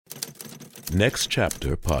Next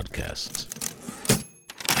Chapter Podcasts.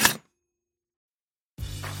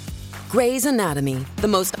 Grey's Anatomy, the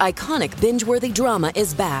most iconic binge-worthy drama,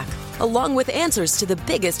 is back, along with answers to the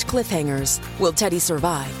biggest cliffhangers. Will Teddy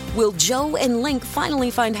survive? Will Joe and Link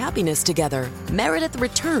finally find happiness together? Meredith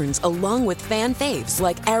returns along with fan faves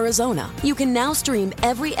like Arizona. You can now stream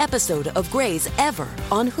every episode of Grey's ever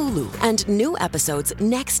on Hulu, and new episodes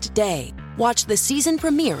next day. Watch the season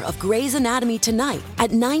premiere of Grey's Anatomy tonight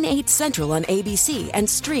at 9/8 Central on ABC and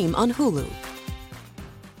stream on Hulu.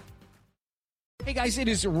 Hey guys, it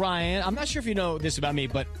is Ryan. I'm not sure if you know this about me,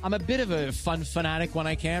 but I'm a bit of a fun fanatic when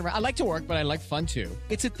I can. I like to work, but I like fun too.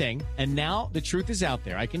 It's a thing. And now the truth is out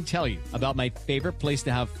there. I can tell you about my favorite place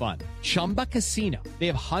to have fun. Chumba Casino. They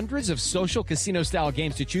have hundreds of social casino style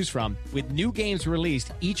games to choose from with new games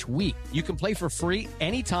released each week. You can play for free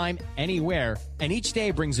anytime, anywhere. And each day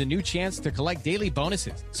brings a new chance to collect daily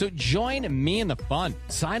bonuses. So join me in the fun.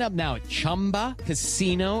 Sign up now at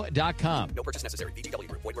ChumbaCasino.com. No purchase necessary. VGW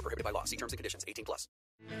Group. Void where prohibited by law. See terms and conditions. 18 plus.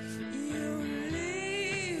 You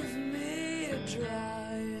leave me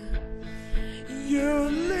dry. You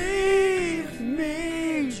leave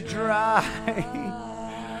me dry.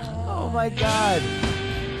 Oh my God.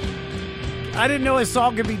 I didn't know a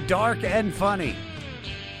song could be dark and funny.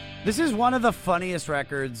 This is one of the funniest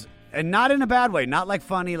records. And not in a bad way. Not like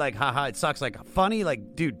funny, like, haha, it sucks. Like, funny,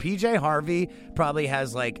 like, dude, PJ Harvey probably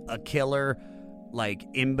has, like, a killer, like,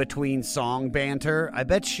 in-between song banter. I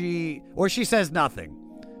bet she says nothing.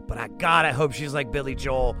 But I hope she's like Billy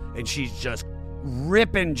Joel, and she's just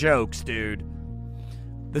ripping jokes, dude.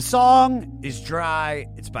 The song is Dry.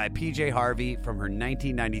 It's by PJ Harvey from her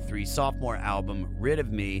 1993 sophomore album, Rid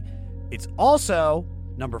of Me. It's also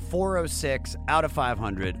number 406 out of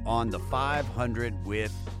 500 on the 500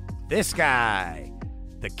 with this guy,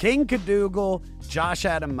 the King Cadogal, Josh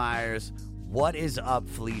Adam Myers. What is up,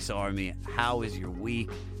 Fleece Army? How is your week?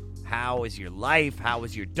 How is your life? How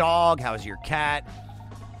is your dog? How is your cat?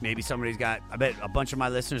 Maybe somebody's got, I bet a bunch of my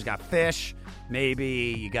listeners got fish.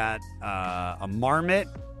 Maybe you got a marmot.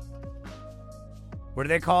 What are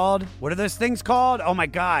they called? What are those things called? Oh my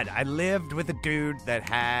God. I lived with a dude that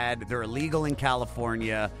they're illegal in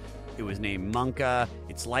California. It was named Monka.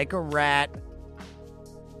 It's like a rat.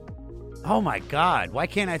 Oh my God, why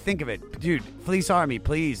can't I think of it? Dude, Fleece Army,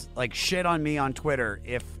 please, like, shit on me on Twitter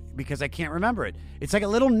because I can't remember it. It's like a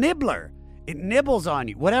little nibbler. It nibbles on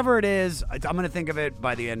you. Whatever it is, I'm going to think of it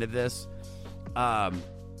by the end of this.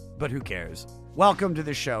 But who cares? Welcome to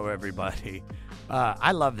the show, everybody.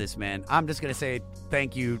 I love this, man. I'm just going to say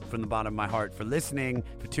thank you from the bottom of my heart for listening,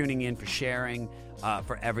 for tuning in, for sharing,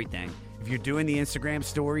 for everything. If you're doing the Instagram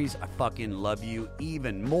stories, I fucking love you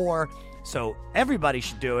even more. So everybody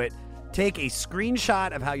should do it. Take a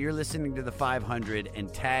screenshot of how you're listening to the 500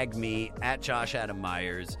 and tag me at Josh Adam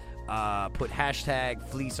Myers. Put hashtag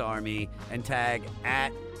Fleece Army and tag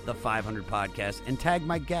at the 500 podcast and tag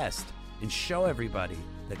my guest and show everybody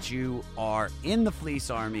that you are in the Fleece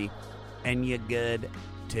Army and you're good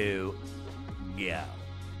to go.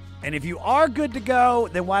 And if you are good to go,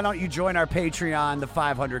 then why don't you join our Patreon, the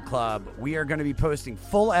 500 Club? We are going to be posting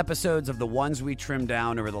full episodes of the ones we trimmed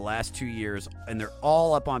down over the last 2 years, and they're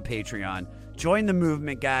all up on Patreon. Join the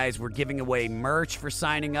movement, guys. We're giving away merch for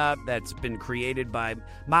signing up that's been created by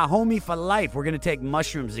my homie for life. We're going to take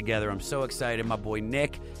mushrooms together. I'm so excited. My boy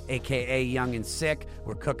Nick, a.k.a. Young and Sick.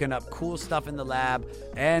 We're cooking up cool stuff in the lab,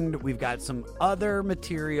 and we've got some other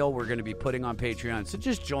material we're going to be putting on Patreon. So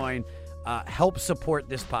just join. Help support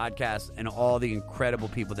this podcast and all the incredible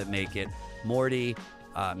people that make it. Morty,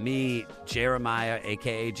 me, Jeremiah,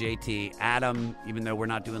 a.k.a. JT, Adam, even though we're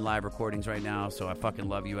not doing live recordings right now, so I fucking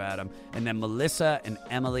love you, Adam. And then Melissa and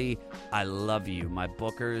Emily, I love you, my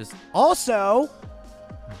bookers. Also,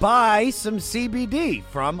 buy some CBD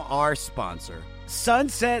from our sponsor,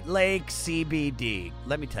 Sunset Lake CBD.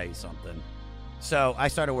 Let me tell you something. So I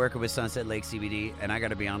started working with Sunset Lake CBD, and I got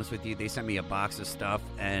to be honest with you, they sent me a box of stuff,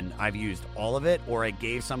 and I've used all of it, or I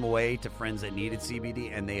gave some away to friends that needed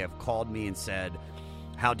CBD, and they have called me and said,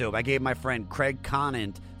 how dope. I gave my friend Craig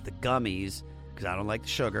Conant the gummies, because I don't like the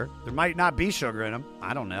sugar. There might not be sugar in them.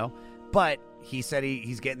 I don't know. But he said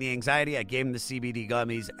he's getting the anxiety. I gave him the CBD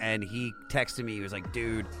gummies, and he texted me. He was like,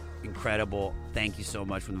 dude, incredible. Thank you so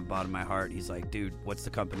much from the bottom of my heart. He's like, dude, what's the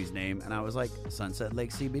company's name? And I was like, Sunset Lake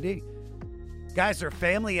CBD. Guys, they're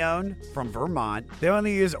family owned from Vermont. They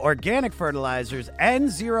only use organic fertilizers and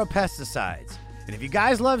zero pesticides. And if you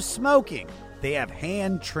guys love smoking, They have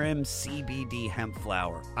hand-trimmed CBD hemp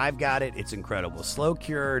flower. I've got it. It's incredible. Slow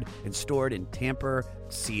cured and stored in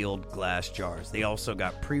tamper-sealed glass jars. They also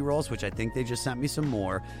got pre-rolls, which I think they just sent me some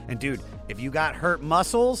more. And dude, if you got hurt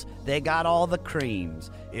muscles, they got all the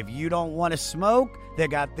creams. If you don't want to smoke, they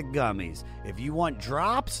got the gummies. If you want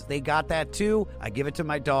drops, they got that too. I give it to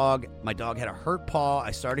my dog. My dog had a hurt paw.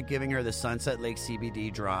 I started giving her the Sunset Lake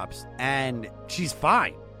CBD drops, and she's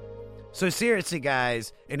fine. So seriously,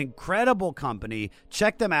 guys, an incredible company.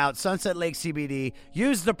 Check them out, Sunset Lake CBD.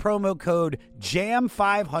 Use the promo code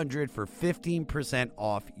JAM500 for 15%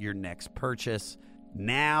 off your next purchase.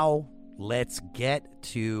 Now, let's get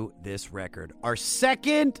to this record. Our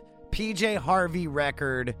second PJ Harvey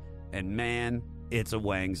record, and man, it's a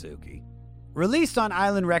Wangzuki. Released on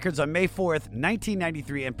Island Records on May 4th,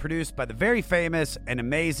 1993, and produced by the very famous and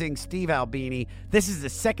amazing Steve Albini, this is the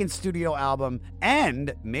second studio album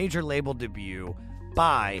and major label debut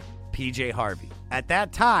by PJ Harvey. At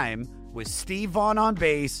that time, with Steve Vaughn on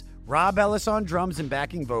bass, Rob Ellis on drums and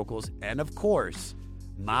backing vocals, and of course,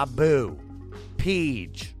 my boo,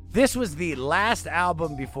 Peach. This was the last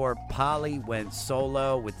album before Polly went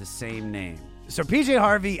solo with the same name. So PJ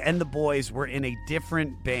Harvey and the boys were in a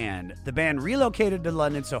different band. The band relocated to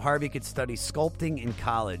London so Harvey could study sculpting in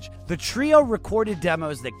college. The trio recorded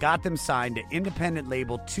demos that got them signed to independent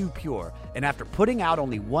label Too Pure, and after putting out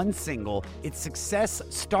only one single, its success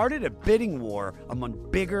started a bidding war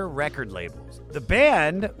among bigger record labels. The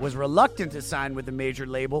band was reluctant to sign with a major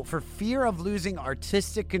label for fear of losing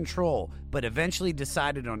artistic control, but eventually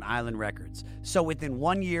decided on Island Records. So within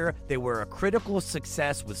 1 year, they were a critical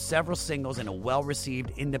success with several singles and a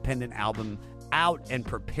well-received independent album out and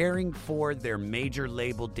preparing for their major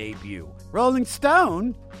label debut. Rolling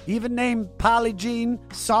Stone even named Polly Jean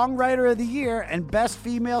Songwriter of the Year and Best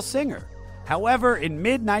Female Singer. However, in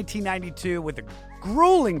mid-1992, with a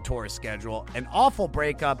grueling tour schedule, an awful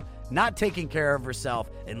breakup, not taking care of herself,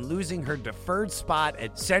 and losing her deferred spot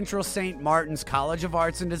at Central St. Martin's College of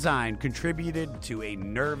Arts and Design contributed to a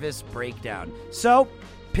nervous breakdown. So,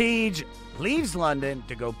 Paige leaves London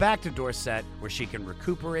to go back to Dorset, where she can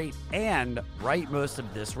recuperate and write most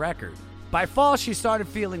of this record. By fall, she started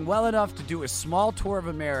feeling well enough to do a small tour of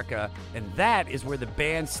America, and that is where the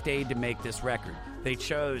band stayed to make this record. They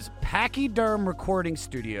chose Pachyderm Recording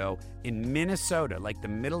Studio in Minnesota, like the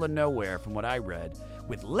middle of nowhere from what I read,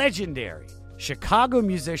 with legendary Chicago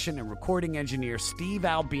musician and recording engineer Steve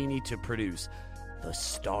Albini to produce. The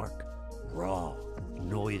stark, raw,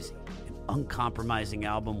 noisy, and uncompromising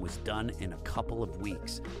album was done in a couple of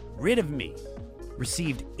weeks. Rid of Me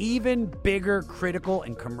received even bigger critical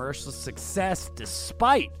and commercial success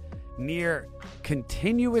despite near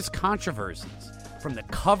continuous controversies, from the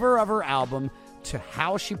cover of her album to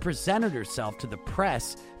how she presented herself to the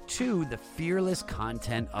press to the fearless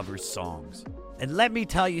content of her songs. And let me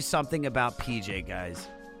tell you something about PJ, guys.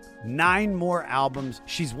 9 more albums.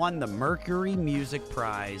 She's won the Mercury Music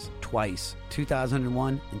Prize twice,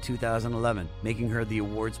 2001 and 2011, making her the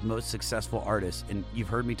award's most successful artist. And you've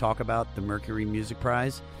heard me talk about the Mercury Music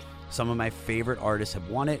Prize. Some of my favorite artists have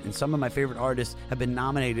won it, and some of my favorite artists have been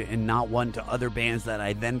nominated and not won to other bands that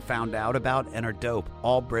I then found out about and are dope.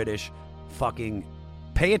 All British. Fucking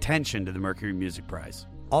pay attention to the Mercury Music Prize.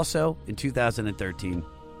 Also, in 2013,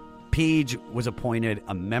 Paige was appointed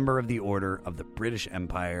a member of the Order of the British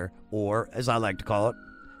Empire, or as I like to call it,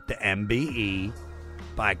 the MBE,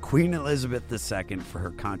 by Queen Elizabeth II for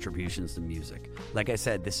her contributions to music. Like I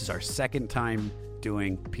said, this is our second time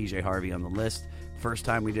doing PJ Harvey on the list. First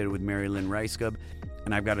time we did it with Mary Lynn Ricegub,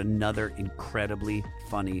 and I've got another incredibly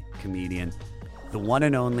funny comedian, the one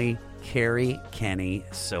and only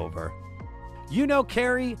Kenney-Silver. You know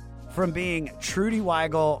Kerri from being Trudy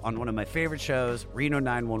Weigel on one of my favorite shows, Reno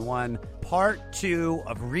 911. Part 2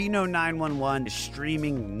 of Reno 911 is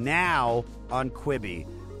streaming now on Quibi.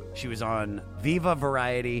 She was on Viva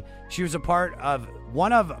Variety. She was a part of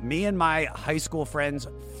one of me and my high school friends'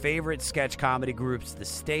 favorite sketch comedy groups, The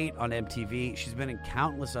State, on MTV. She's been in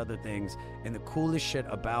countless other things, and the coolest shit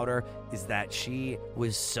about her is that she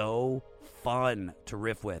was so fun to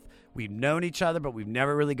riff with. We've known each other, but we've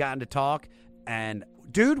never really gotten to talk. And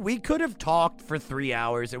dude, we could have talked for 3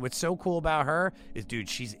 hours. And what's so cool about her is, dude,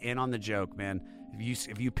 she's in on the joke, man.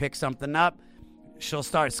 If you pick something up, she'll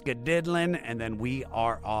start skadiddling, and then we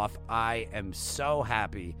are off. I am so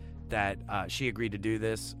happy that she agreed to do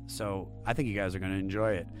this. So I think you guys are going to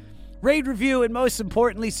enjoy it. Rate, review, and most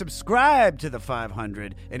importantly, subscribe to the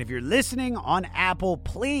 500. And if you're listening on Apple,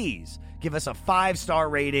 please give us a 5-star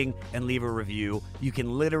rating and leave a review. You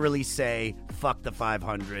can literally say, fuck the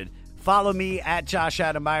 500. Follow me at Josh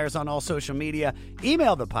Adam Myers on all social media.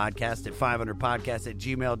 Email the podcast at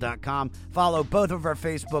 500podcast@gmail.com. Follow both of our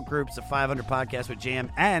Facebook groups, the 500 Podcast with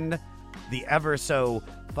Jam and the ever so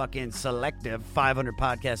fucking selective 500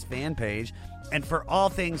 Podcast fan page. And for all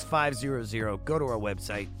things 500, go to our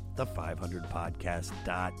website,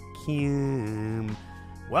 the500podcast.com.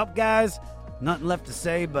 Well, guys, nothing left to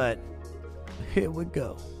say, but here we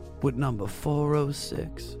go with number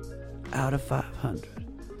 406 out of 500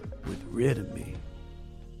 with Rid of Me.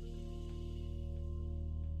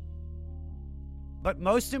 But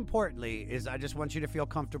most importantly is I just want you to feel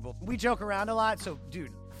comfortable. We joke around a lot, so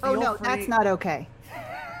dude, Oh, feel no, free. that's not okay.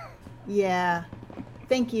 Yeah.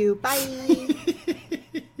 Thank you. Bye.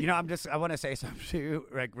 You know, I want to say something to you,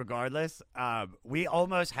 like, regardless. We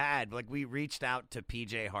almost had, like, we reached out to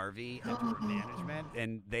PJ Harvey at her management,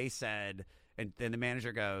 and they said, and then the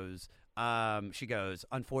manager goes, she goes,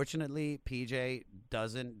 unfortunately, PJ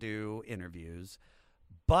doesn't do interviews,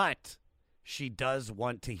 but she does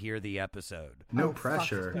want to hear the episode. No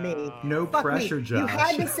pressure. Fuck me. No Fuck pressure, me. Josh. You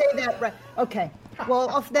had to say that, right? Okay.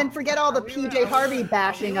 Well, then forget all the PJ Harvey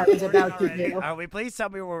bashing I was about to do. Are we? Please tell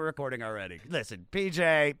me we're recording already. Listen, Peach,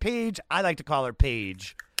 I like to call her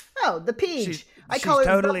Peach. Oh, the Peach. I she's call her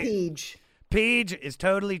totally- the Peach. Peach is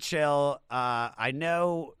totally chill. I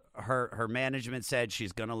know her management said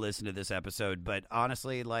she's gonna listen to this episode, but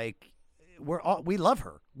honestly, like, we love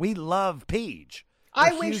her. We love Peach.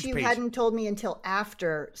 I We're wish huge you Peach. hadn't told me until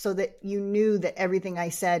after so that you knew that everything I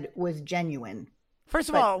said was genuine. First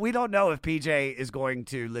of all, we don't know if PJ is going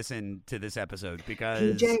to listen to this episode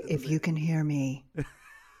because PJ, if you can hear me,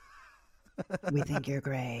 we think you're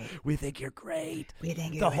great. we think you're great. We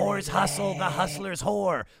think The you're whore's really hustle, the great. hustler's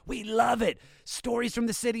whore. We love it. Stories from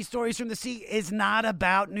the city, stories from the sea is not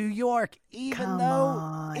about New York, even Come though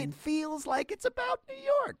on. it feels like it's about New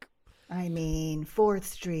York. I mean, 4th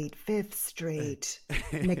Street, 5th Street,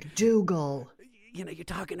 McDougal. You know, you're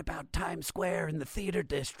talking about Times Square in the theater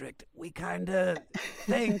district. We kind of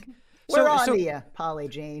think. We're on to you, Polly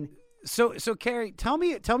Jane. So, Kerri, tell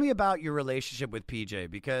me about your relationship with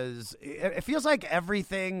PJ, because it feels like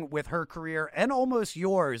everything with her career and almost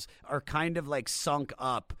yours are kind of like sunk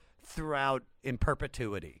up throughout in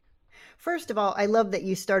perpetuity. First of all, I love that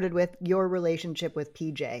you started with your relationship with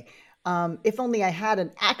PJ. If only I had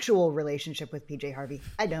an actual relationship with PJ Harvey.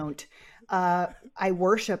 I don't. I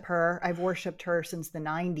worship her. I've worshipped her since the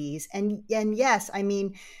 90s. And yes, I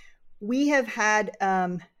mean, we have had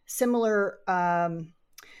similar.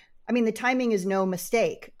 I mean, the timing is no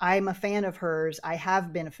mistake. I'm a fan of hers. I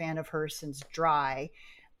have been a fan of hers since Dry.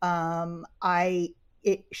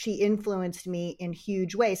 She influenced me in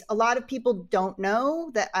huge ways. A lot of people don't know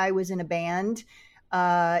that I was in a band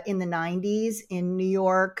in the 90s in New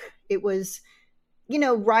York. It was, you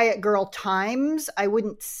know, Riot Girl times. I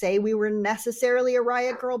wouldn't say we were necessarily a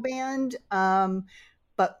Riot Girl band,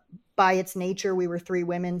 but by its nature, we were 3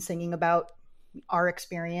 women singing about our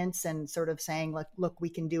experience and sort of saying, look, we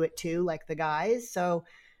can do it too, like the guys. So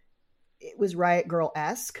it was Riot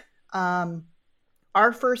Girl-esque.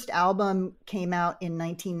 Our first album came out in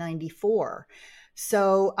 1994.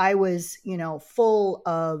 So I was, you know, full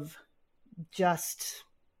of just,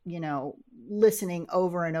 you know, listening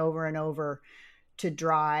over and over and over to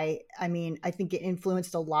Dry. I mean, I think it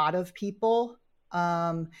influenced a lot of people.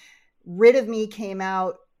 Rid of Me came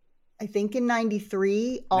out, I think, in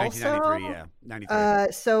 93 also. 1993, yeah.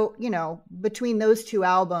 93. So, you know, between those 2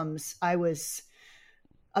 albums, I was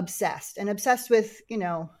obsessed with, you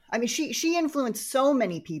know, I mean, she influenced so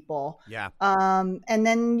many people. Yeah. And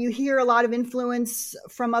then you hear a lot of influence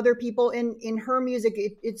from other people in her music.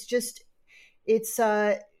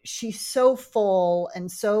 She's so full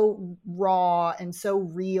and so raw and so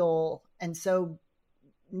real and so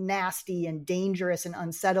nasty and dangerous and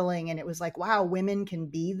unsettling. And it was like, wow, women can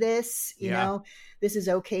be this, you know, this is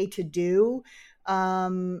okay to do.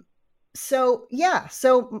 So,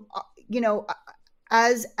 you know,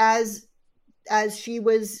 as she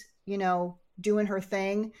was, you know, doing her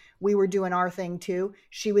thing, we were doing our thing too.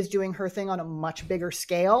 She was doing her thing on a much bigger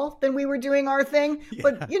scale than we were doing our thing. Yeah.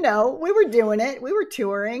 But, you know, we were doing it. We were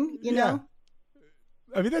touring, you know.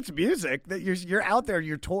 I mean, that's music. That you're out there,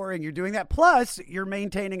 you're touring, you're doing that. Plus, you're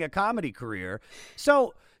maintaining a comedy career.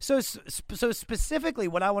 So specifically,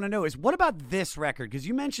 what I want to know is, what about this record? Because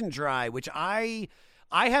you mentioned Dry, which I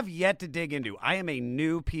have yet to dig into. I am a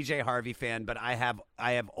new PJ Harvey fan, but I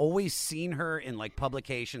have always seen her in like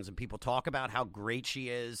publications and people talk about how great she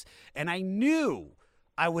is, and I knew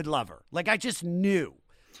I would love her. Like, I just knew.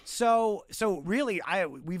 So really,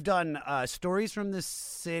 we've done Stories from the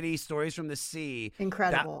City, Stories from the Sea.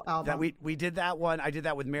 Incredible album. That we did that one. I did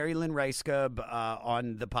that with Mary Lynn Reiskub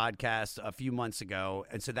on the podcast a few months ago,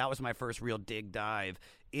 and so that was my first real dig dive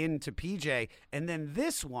into PJ. And then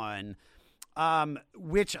this one,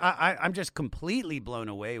 which I'm just completely blown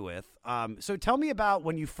away with. So tell me about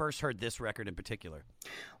when you first heard this record in particular.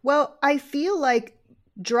 Well, I feel like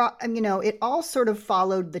it all sort of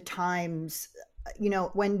followed the times.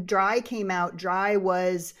 When Dry came out, Dry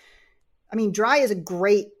is a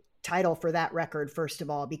great title for that record, first of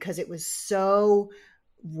all, because it was so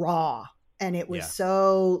raw and it was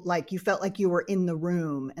so like you felt like you were in the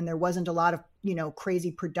room and there wasn't a lot of,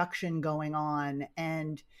 crazy production going on.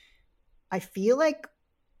 And I feel like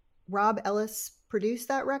Rob Ellis produced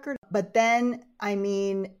that record. But then,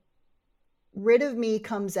 Rid of Me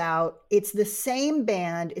comes out. It's the same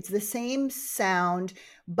band. It's the same sound,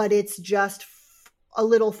 but it's just a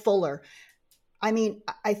little fuller. I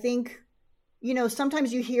think,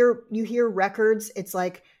 sometimes you hear records. It's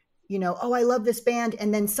like, oh, I love this band.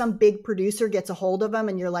 And then some big producer gets a hold of them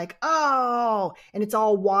and you're like, oh, and it's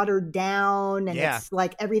all watered down. And it's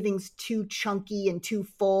like everything's too chunky and too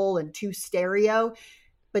full and too stereo.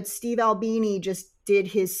 But Steve Albini just did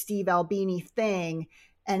his Steve Albini thing.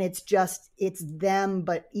 And it's them,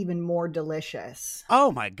 but even more delicious.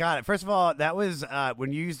 Oh, my God. First of all, that was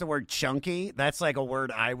when you use the word chunky, that's like a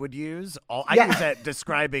word I would use. I use that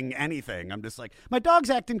describing anything. I'm just like, my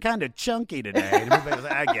dog's acting kind of chunky today. And everybody's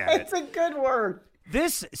like, I get it. It's a good word.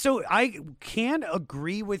 So I can't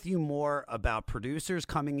agree with you more about producers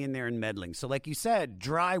coming in there and meddling. So like you said,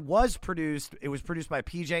 Dry was produced. It was produced by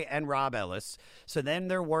PJ and Rob Ellis. So then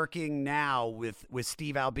they're working now with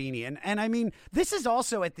Steve Albini. And this is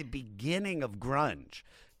also at the beginning of grunge.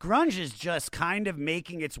 Grunge is just kind of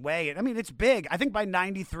making its way. It's big. I think by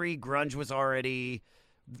 93, grunge was already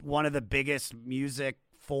one of the biggest music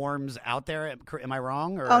forms out there. Am I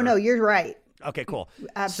wrong? Or? Oh, no, you're right. Okay, cool.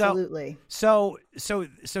 Absolutely. So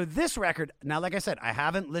this record, now, like I said, I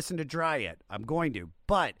haven't listened to Dry yet. I'm going to.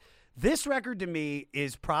 But this record to me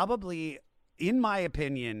is probably, in my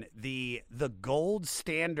opinion, the gold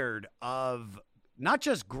standard of not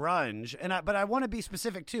just grunge, but I want to be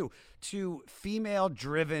specific too, to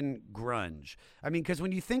female-driven grunge. Because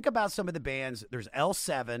when you think about some of the bands, there's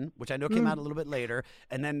L7, which I know came out a little bit later,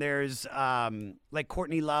 and then there's like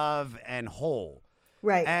Courtney Love and Hole.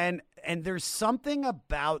 Right. And there's something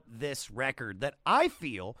about this record that I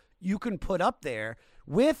feel you can put up there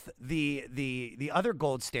with the other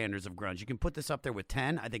gold standards of grunge. You can put this up there with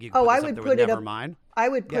 10. I think you can put this up there with Nevermind. I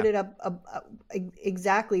would put it up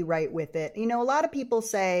exactly right with it. A lot of people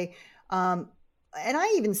say, and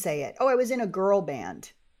I even say it, I was in a girl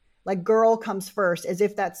band. Like girl comes first, as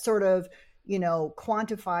if that sort of,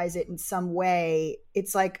 quantifies it in some way.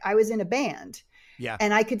 It's like I was in a band. Yeah.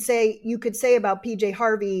 And you could say about PJ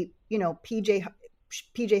Harvey,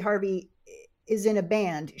 PJ Harvey is in a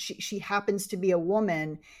band. She happens to be a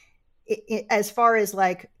woman. As far as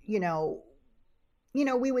like, we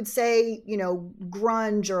would say,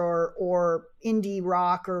 grunge or indie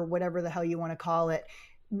rock or whatever the hell you want to call it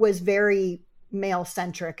was very male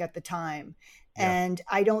centric at the time. Yeah. And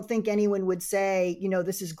I don't think anyone would say,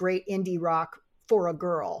 this is great indie rock for a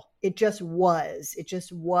girl. It just was.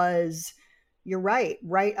 You're right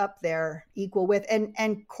up there, equal with.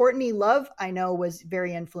 And Courtney Love, I know, was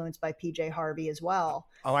very influenced by PJ Harvey as well.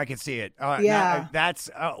 Oh, I can see it. Yeah. That's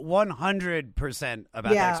 100%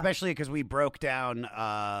 about that, especially because we broke down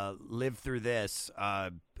Live Through This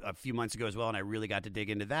a few months ago as well, and I really got to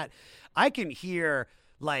dig into that. I hear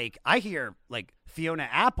Fiona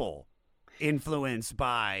Apple influenced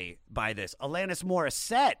by this. Alanis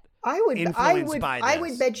Morissette. I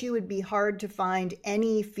would bet you would be hard to find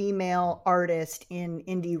any female artist in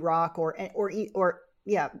indie rock or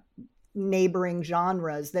neighboring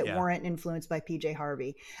genres that weren't influenced by PJ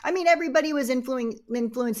Harvey. Everybody was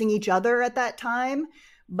influencing each other at that time,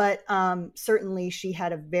 but certainly she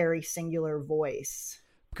had a very singular voice.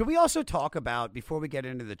 Could we also talk about, before we get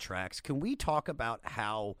into the tracks, can we talk about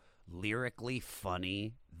how lyrically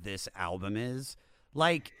funny this album is?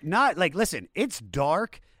 Listen, it's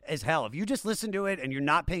dark as hell. If you just listen to it and you're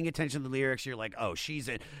not paying attention to the lyrics, you're like, oh, she's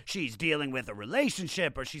dealing with a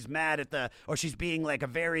relationship, or she's mad or she's being like a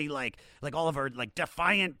very like all of her like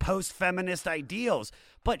defiant post-feminist ideals.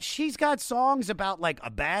 But she's got songs about like a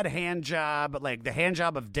bad hand job, like the hand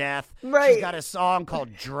job of death. Right. She's got a song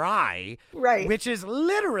called Dry, right, which is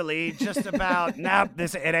literally just about,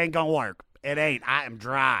 it ain't gonna work. It ain't. I am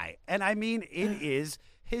dry. And it is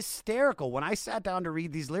hysterical. When I sat down to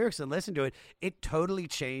read these lyrics and listen to it, it totally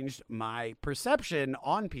changed my perception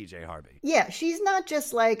on PJ Harvey. Yeah, she's not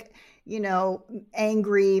just like,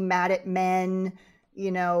 angry, mad at men.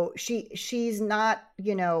 She's not,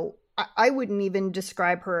 I wouldn't even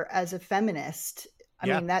describe her as a feminist.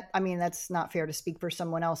 I mean, that's not fair to speak for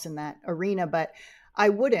someone else in that arena, but I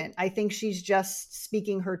wouldn't. I think she's just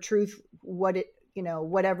speaking her truth,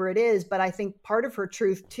 whatever it is. But I think part of her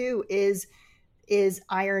truth too is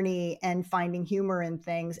irony and finding humor in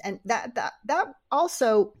things. And that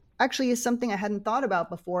also actually is something I hadn't thought about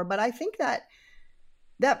before, but I think that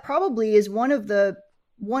probably is one of the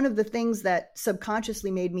things that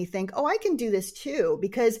subconsciously made me think, oh, I can do this too.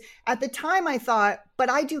 Because at the time I thought, but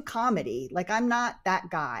I do comedy. Like, I'm not that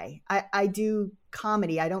guy. I do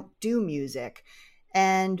comedy. I don't do music.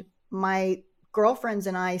 And my girlfriends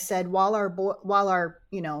and I said, we had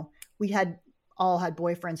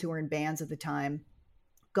boyfriends who were in bands at the time,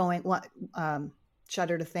 going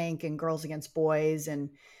Shudder to Think and Girls Against Boys. And,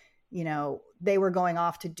 they were going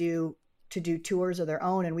off to do tours of their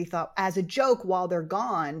own. And we thought, as a joke, while they're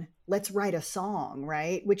gone, let's write a song,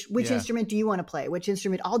 right? Which instrument do you want to play? Which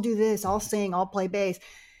instrument? I'll do this. I'll sing. I'll play bass.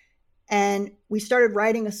 And we started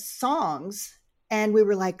writing songs, and we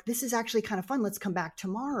were like, this is actually kind of fun. Let's come back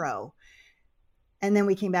tomorrow. And then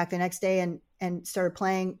we came back the next day and started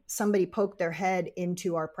playing. Somebody poked their head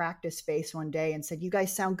into our practice space one day and said, you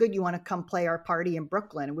guys sound good. You want to come play our party in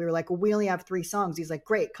Brooklyn? And we were like, well, we only have 3 songs. He's like,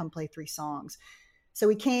 great, come play 3 songs. So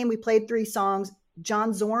we came, we played 3 songs.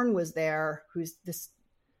 John Zorn was there, who's this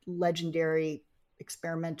legendary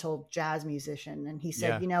experimental jazz musician. And he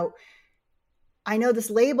said, I know this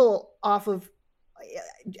label out of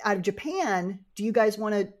Japan. Do you guys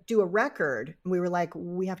want to do a record? And we were like,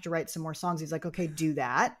 we have to write some more songs. He's like, okay, do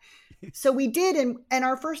that. So we did. And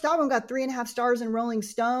our first album got 3.5 stars in Rolling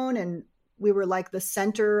Stone. And we were like the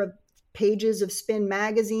center of pages of Spin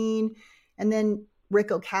magazine. And then Rick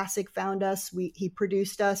Ocasek found us. He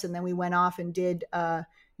produced us, and then we went off and did.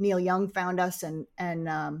 Neil Young found us, and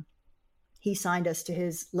he signed us to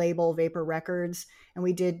his label Vapor Records, and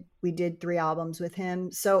we did 3 albums with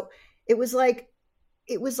him. So it was like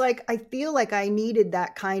I feel like I needed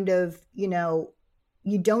that kind of, you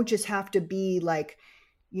don't just have to be like,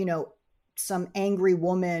 some angry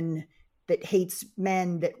woman that hates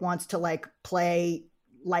men that wants to like play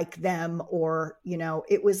like them, or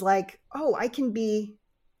it was like, oh, I can be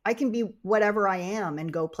whatever I am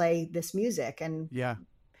and go play this music. And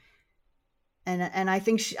and I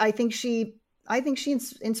think she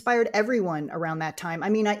inspired everyone around that time. I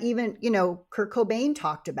mean, I even Kurt Cobain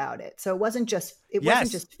talked about it, so it wasn't just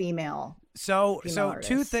female. So artists.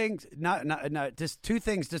 2 things, just 2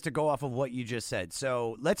 things just to go off of what you just said.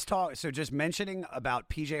 So let's talk. So just mentioning about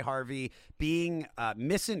PJ Harvey being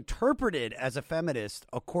misinterpreted as a feminist.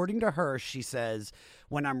 According to her, she says,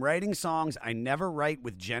 when I'm writing songs, I never write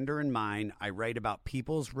with gender in mind. I write about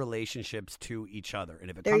people's relationships to each other. And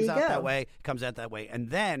if it comes out that way, it comes out that way. And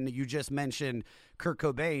then you just mentioned Kurt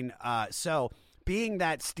Cobain. So being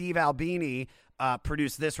that Steve Albini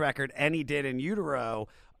produced this record, and he did In Utero,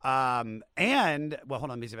 and well, hold on,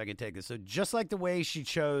 let me see if I can take this. So just like the way she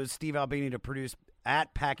chose Steve Albini to produce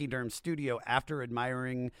at Pachyderm Studio after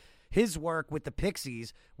admiring his work with the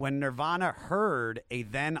Pixies, when Nirvana heard a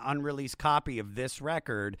then unreleased copy of this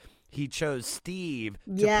record, he chose Steve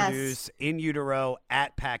to produce In Utero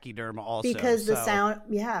at Pachyderm also. Because the sound,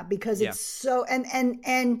 it's so,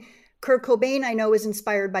 and Kurt Cobain, I know, is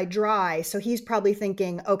inspired by Dry. So he's probably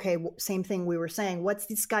thinking, okay, same thing we were saying. What's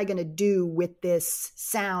this guy going to do with this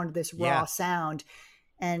sound, this raw sound?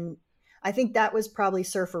 And I think that was probably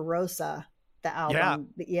Surfer Rosa, the album.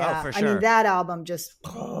 Yeah. Oh, for sure. I mean, that album just,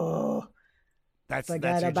 forget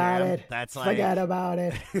about it. That's like, forget about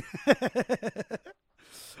it.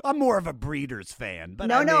 I'm more of a Breeders fan, but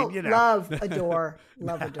love, adore.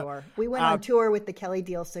 We went on tour with the Kelly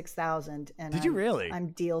Deal 6000, and did you really? I'm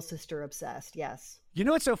Deal sister obsessed. Yes. You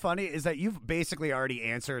know what's so funny is that you've basically already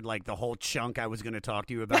answered like the whole chunk I was going to talk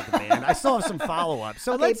to you about the band. I still have some follow up.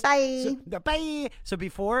 So bye. Bye. So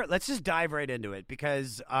let's just dive right into it,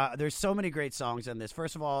 because there's so many great songs on this.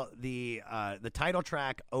 First of all, the title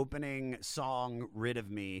track, opening song, "Rid of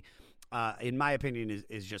Me," in my opinion,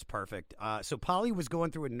 is just perfect. So Polly was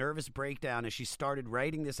going through a nervous breakdown as she started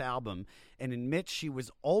writing this album, and admits she was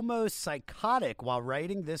almost psychotic while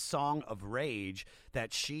writing this song of rage,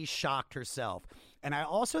 that she shocked herself. And I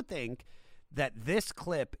also think that this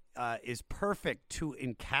clip is perfect to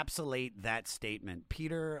encapsulate that statement.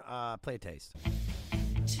 Peter, play a taste.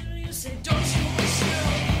 Till you say, don't you wish you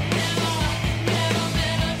never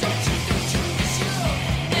met her, don't you wish you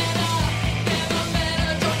never met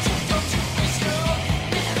her, don't you wish you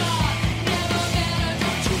never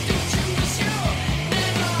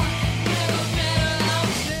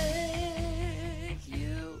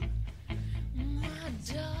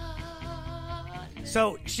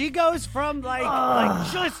So she goes from like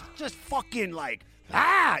just fucking like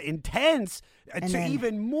intense to then-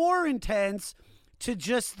 even more intense to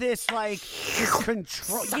just this like this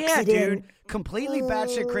control. Sucks Yeah, it dude, in. completely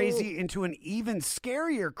batshit crazy into an even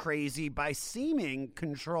scarier crazy by seeming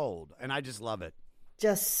controlled, and I just love it.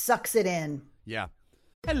 Just sucks it in. Yeah.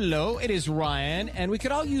 Hello, it is Ryan, and we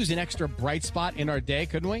could all use an extra bright spot in our day,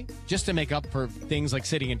 couldn't we? Just to make up for things like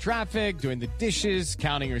sitting in traffic, doing the dishes,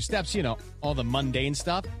 counting your steps, you know, all the mundane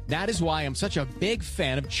stuff. That is why I'm such a big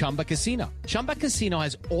fan of Chumba Casino. Chumba Casino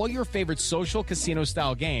has all your favorite social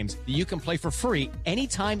casino-style games that you can play for free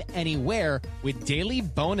anytime, anywhere with daily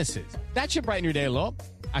bonuses. That should brighten your day a little.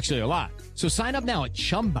 Actually, a lot. So sign up now at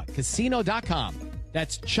ChumbaCasino.com.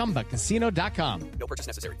 That's ChumbaCasino.com. No purchase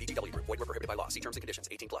necessary. VGW Group. Void were prohibited by law. See terms and conditions.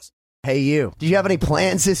 18+. Hey, you. Do you have any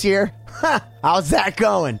plans this year? How's that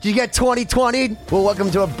going? Did you get 2020'd? Well, welcome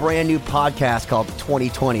to a brand new podcast called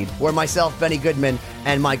 2020'd, where myself, Benny Goodman,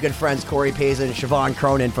 and my good friends Corey Paisley and Siobhan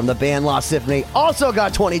Cronin from the band Lost Symphony also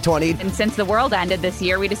got 2020'd. And since the world ended this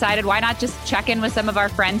year, we decided why not just check in with some of our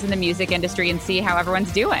friends in the music industry and see how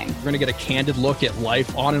everyone's doing. We're going to get a candid look at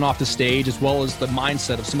life on and off the stage, as well as the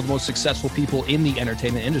mindset of some of the most successful people in the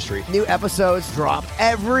entertainment industry. New episodes drop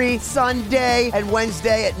every Sunday and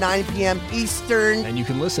Wednesday at 9 p.m. Eastern. And you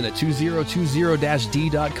can listen at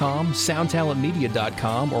 2020-d.com,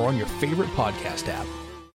 soundtalentmedia.com, or on your favorite podcast app.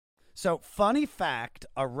 So, funny fact,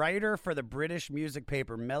 a writer for the British music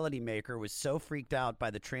paper Melody Maker was so freaked out by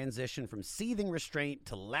the transition from seething restraint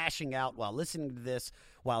to lashing out while listening to this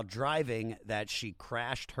while driving that she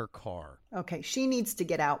crashed her car. Okay, she needs to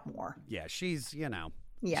get out more. Yeah, she's, you know.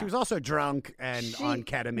 Yeah. She was also drunk and on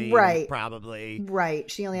ketamine, right. probably. Right.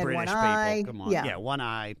 She only had British one eye. people, come on. Yeah, one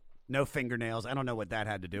eye, no fingernails. I don't know what that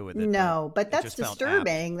had to do with it. No, but it that's just felt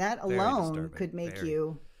disturbing. apt. That Very alone disturbing. could make Very.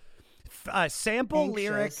 you sample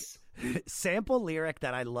anxious. lyric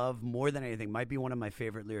that I love more than anything, might be one of my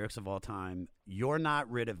favorite lyrics of all time. You're not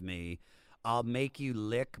rid of me. I'll make you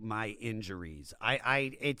lick my injuries.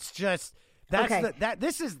 It's just that's Okay.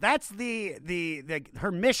 that's the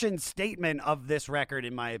her mission statement of this record,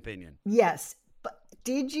 in my opinion. Yes. But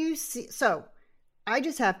did you see? So I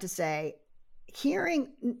just have to say, hearing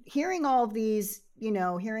all these,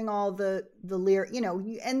 hearing all the lyric,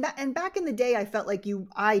 and back in the day, I felt like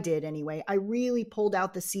I did anyway. I really pulled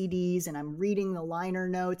out the CDs and I'm reading the liner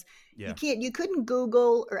notes. Yeah. You couldn't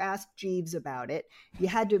Google or ask Jeeves about it. You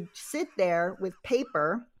had to sit there with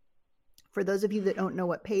paper. For those of you that don't know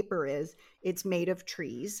what paper is, it's made of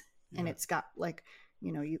trees and it's got like,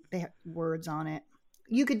 they have words on it.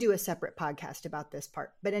 You could do a separate podcast about this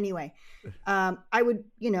part. But anyway, I would,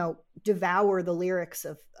 devour the lyrics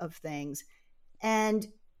of things. And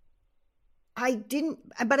I didn't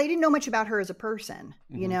know much about her as a person,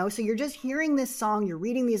 So you're just hearing this song, you're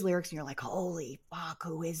reading these lyrics, and you're like, holy fuck,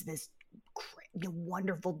 who is this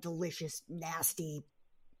wonderful, delicious, nasty,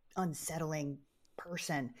 unsettling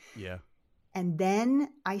person? Yeah. And then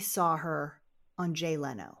I saw her on Jay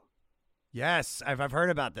Leno. Yes, I've heard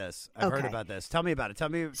about this. I've heard Okay. about this. Tell me about it. Tell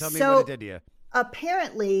me So, what it did to you.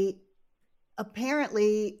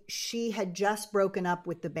 Apparently she had just broken up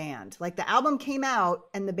with the band. Like the album came out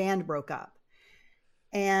and the band broke up.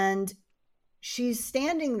 And she's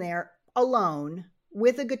standing there alone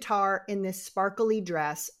with a guitar in this sparkly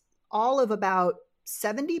dress, all of about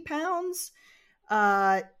 70 pounds,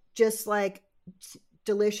 just like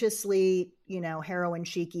deliciously, heroin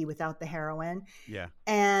chicy without the heroin. Yeah.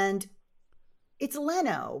 And it's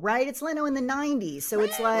Leno, right? It's Leno in the 90s. So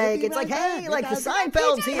it's like, hey, like the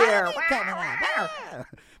Seinfeld's here.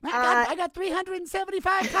 I got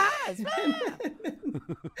 375 cars.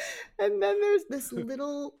 And then there's this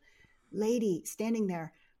little lady standing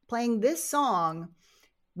there playing this song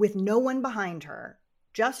with no one behind her,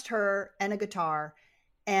 just her and a guitar.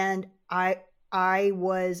 And I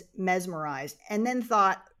was mesmerized, and then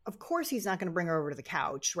thought, of course he's not going to bring her over to the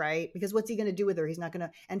couch, right? Because what's he going to do with her? He's not going to.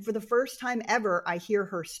 And for the first time ever, I hear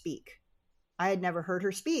her speak. I had never heard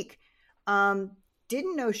her speak.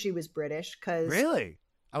 Didn't know she was British because Really?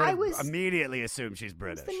 I would was- immediately assume she's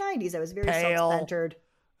British. it's the 90s. I was very Pale. self-centered.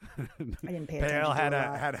 I didn't pay attention Pale to had a a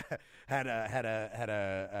lot.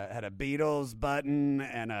 had a Beatles button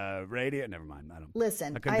and a radio. Never mind.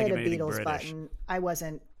 Listen, couldn't I think had of a anything Beatles British. button. I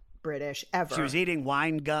wasn't British ever. She was eating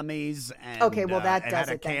wine gummies and Okay, well, that and does had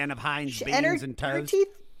a it then. can of Heinz She- beans her, and her toast.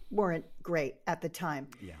 teeth weren't great at the time.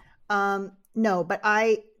 Yeah. No, but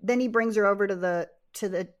then he brings her over to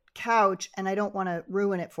the couch, and I don't want to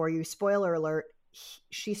ruin it for you. Spoiler alert.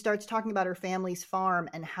 She starts talking about her family's farm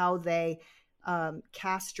and how they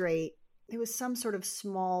castrate it was some sort of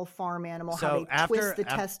small farm animal. So how they twist the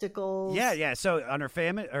testicles. Yeah. So on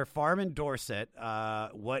her farm in Dorset,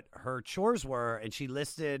 what her chores were, and she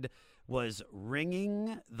listed was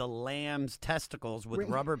wringing the lamb's testicles with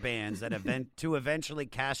rubber bands that to eventually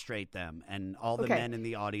castrate them. And all the men in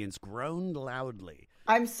the audience groaned loudly.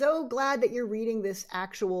 I'm so glad that you're reading this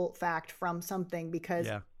actual fact from something, because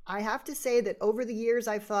I have to say that over the years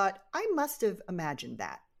I've thought I must have imagined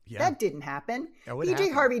that. Yeah. That didn't happen.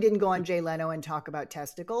 PJ Harvey didn't go on Jay Leno and talk about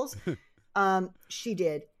testicles. She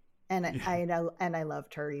did. And I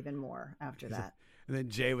loved her even more after that. And then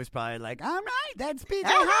Jay was probably like, all right, that's PJ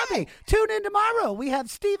Harvey. Tune in tomorrow. We have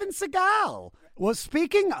Steven Seagal. Well,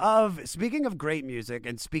 speaking of great music,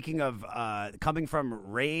 and speaking of coming from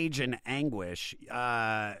rage and anguish,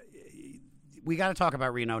 we got to talk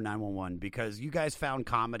about Reno 911, because you guys found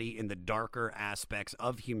comedy in the darker aspects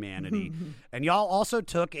of humanity. And y'all also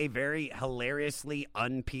took a very hilariously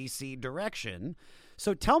un-PC direction.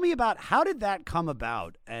 So tell me about, how did that come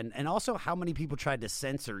about? And also how many people tried to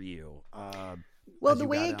censor you? Well, the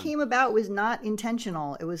way it came about was not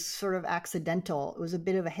intentional. It was sort of accidental. It was a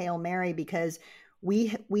bit of a Hail Mary, because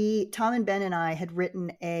Tom and Ben and I had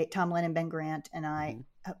written Tom Lennon, Ben Grant and I,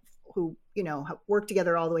 who, worked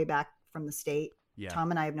together all the way back from the state. Yeah.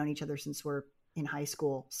 Tom and I have known each other since we're in high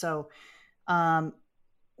school. So Fox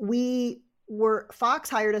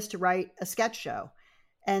hired us to write a sketch show.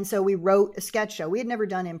 And so we wrote a sketch show. We had never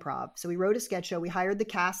done improv. So we wrote a sketch show. We hired the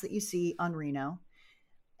cast that you see on Reno.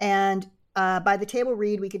 And by the table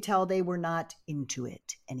read, we could tell they were not into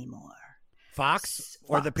it anymore. Fox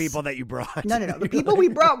or the people that you brought? No. The people we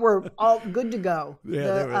brought were all good to go. Yeah,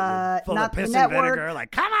 they were full of piss and vinegar.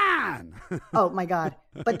 Like, come on! Oh my God!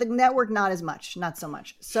 But the network, not so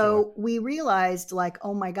much. So we realized, like,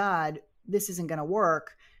 oh my God, this isn't going to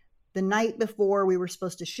work. The night before we were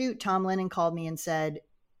supposed to shoot, Tom Lennon called me and said,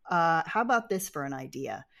 "How about this for an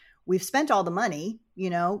idea? We've spent all the money,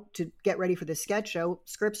 to get ready for this sketch show.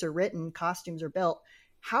 Scripts are written, costumes are built.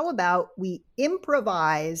 How about we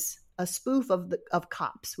improvise a spoof of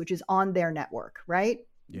Cops, which is on their network, right?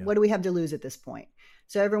 Yeah. What do we have to lose at this point?"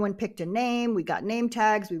 So everyone picked a name. We got name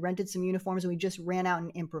tags. We rented some uniforms, and we just ran out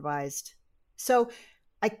and improvised. So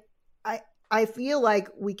I feel like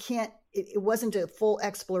we can't. It wasn't a full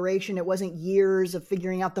exploration. It wasn't years of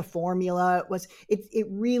figuring out the formula. It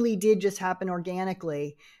really did just happen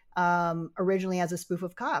organically. Originally as a spoof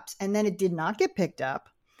of Cops, and then it did not get picked up.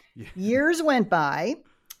 Yeah. Years went by,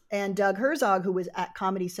 and Doug Herzog, who was at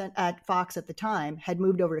at Fox at the time, had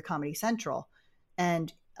moved over to Comedy Central,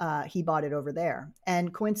 and he bought it over there.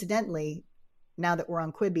 And coincidentally, now that we're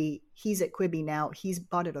on Quibi, he's at Quibi now. He's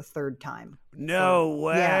bought it a third time. No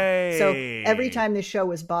way. Yeah. So every time this show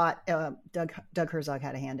was bought, Doug Herzog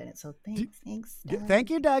had a hand in it. So thanks. Thank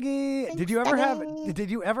you, Dougie. Thanks, Did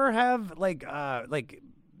you ever have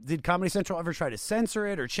did Comedy Central ever try to censor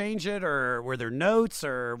it or change it, or were there notes,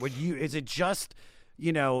 or is it just, I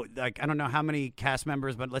don't know how many cast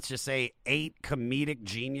members, but let's just say 8 comedic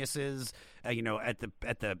geniuses, at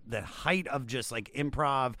the height of just like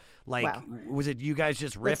improv, wow. Was it you guys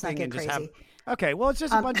just riffing and just crazy. Okay, well, it's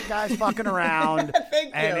just a bunch of guys fucking around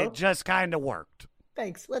and it just kind of worked.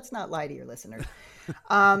 Thanks. Let's not lie to your listeners. We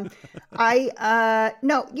had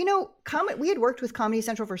worked with Comedy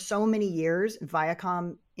Central for so many years,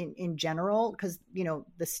 Viacom in general, because,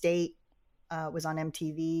 the state was on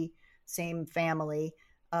MTV, same family,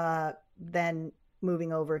 then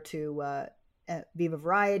moving over to Viva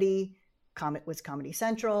Variety, was Comedy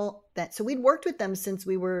Central. So we'd worked with them since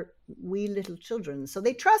we were wee little children. So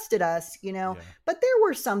they trusted us, but there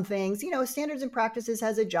were some things, Standards and Practices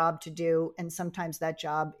has a job to do. And sometimes that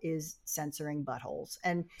job is censoring buttholes,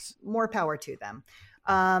 and more power to them.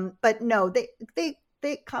 But no,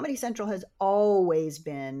 Comedy Central has always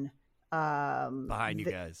been behind you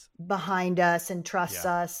guys, behind us, and trusts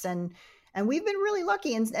us. And we've been really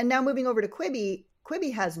lucky. And now moving over to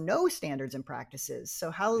Quibi has no Standards and Practices. So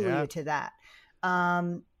hallelujah to that.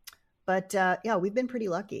 We've been pretty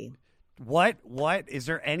lucky. What is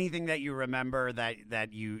there anything that you remember that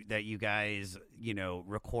you guys,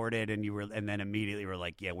 recorded and then immediately were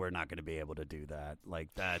like, yeah, we're not going to be able to do that. Like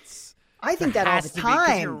I think that all the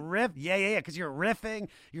time. Because you're riffing.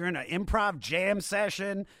 You're in an improv jam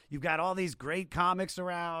session. You've got all these great comics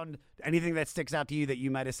around. Anything that sticks out to you that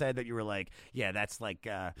you might have said that you were like, yeah, that's like,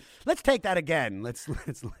 let's take that again. Let's.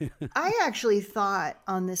 I actually thought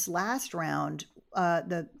on this last round,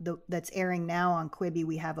 that's airing now on Quibi,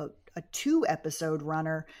 we have a 2-episode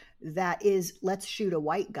runner that is Let's Shoot a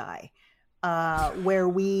White Guy, where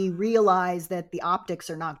we realize that the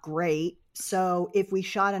optics are not great. So if we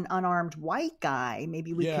shot an unarmed white guy,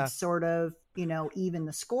 maybe we could sort of even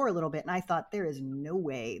the score a little bit. And I thought, there is no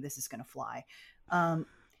way this is going to fly.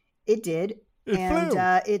 It did.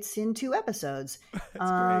 And it's in 2 episodes.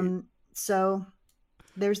 Great. So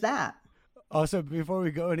there's that. Also, before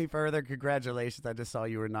we go any further, congratulations. I just saw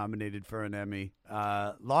you were nominated for an Emmy.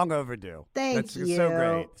 Long overdue. Thank you. So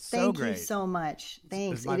great. Thank you so much.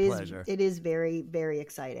 Thanks. It's my pleasure. It is very, very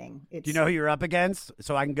exciting. Do you know who you're up against?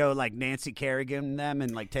 So I can go like Nancy Kerrigan them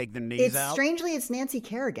and like take the knees out? Strangely, it's Nancy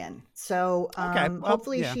Kerrigan. So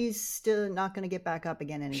hopefully she's still not going to get back up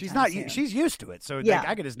again anytime soon. She's used to it. So like,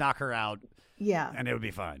 I could just knock her out. Yeah. And it would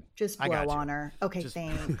be fine. Just blow on her. Okay,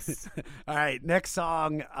 thanks. All right. Next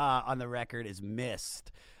song on the record is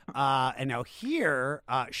Mist. And now here,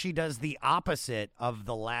 she does the opposite of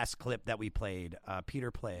the last clip that we played.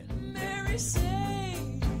 Peter, play it. Mary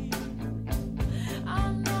say,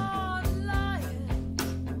 I'm not lying.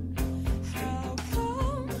 How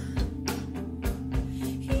come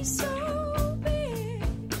he's so big?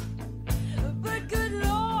 But good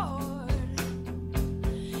Lord,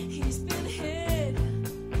 he's been hid.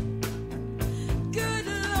 Good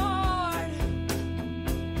Lord,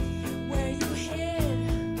 where you hid?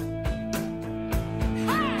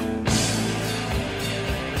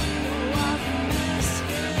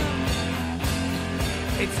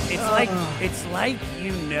 It's like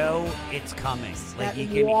it's coming. Like that you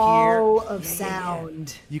can wall hear of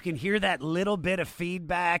sound. You can hear that little bit of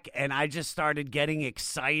feedback, and I just started getting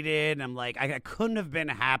excited. I'm like, I couldn't have been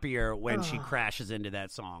happier when she crashes into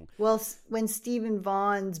that song. Well, when Stephen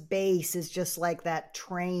Vaughn's bass is just like that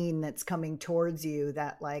train that's coming towards you,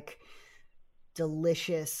 that like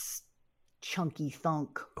delicious chunky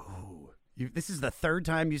thunk. Ooh. This is the 3rd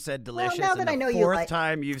time you said delicious. Well, now that and I know the you 4th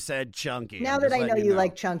time you've said chunky. Now that I know you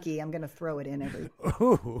like chunky, I'm going to throw it in every.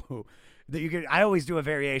 Ooh. I always do a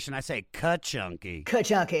variation. I say ka-chunky.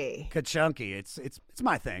 Ka-chunky. Ka-chunky. It's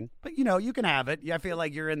my thing. But, you can have it. I feel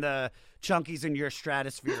like you're in the chunkies in your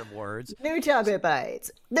stratosphere of words. New chocolate bites.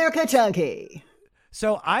 They're ka-chunky.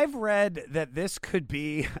 So I've read that this could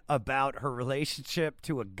be about her relationship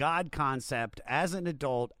to a God concept as an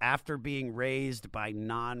adult after being raised by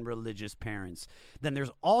non-religious parents. Then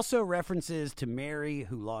there's also references to Mary,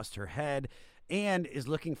 who lost her head and is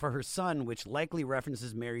looking for her son, which likely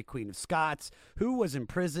references Mary, Queen of Scots, who was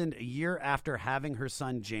imprisoned a year after having her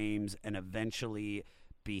son James and eventually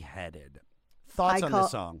beheaded. Thoughts on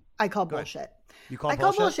this song? I call bullshit. You call bullshit? I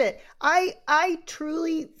call bullshit. I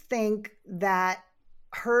truly think that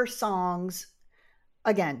her songs,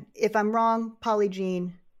 again, if I'm wrong, Polly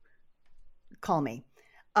Jean, call me.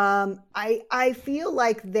 I feel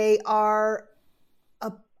like they are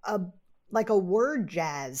like a word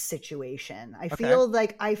jazz situation. I feel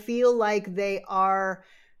like they are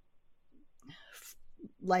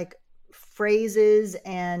like phrases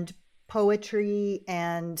and poetry,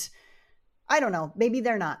 and I don't know, maybe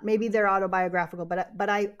they're not, maybe they're autobiographical, but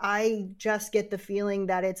I just get the feeling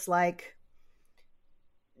that it's like,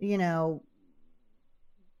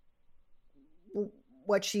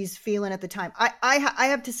 what she's feeling at the time. I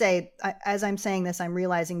have to say, as I'm saying this, I'm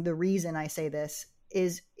realizing the reason I say this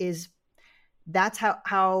is that's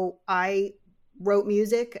how I wrote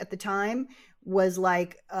music at the time, was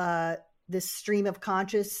like this stream of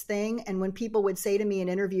conscious thing. And when people would say to me in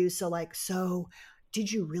interviews, so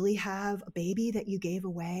did you really have a baby that you gave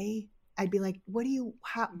away? I'd be like,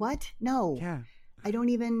 what? No, yeah. I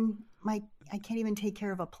can't even take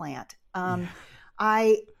care of a plant.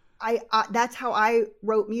 I that's how I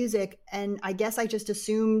wrote music. And I guess I just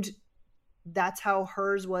assumed that's how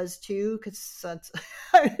hers was too, because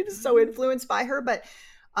it's so influenced by her. But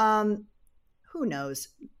who knows?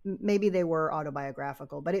 Maybe they were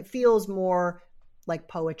autobiographical, but it feels more like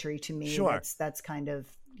poetry to me. Sure. That's kind of,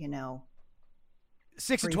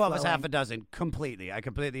 6 to 12 is half a dozen. Completely. I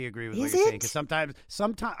completely agree with what you're saying. Because sometimes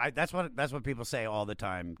that's what people say all the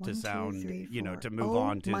time to 1, 2, sound, 3, 4. to move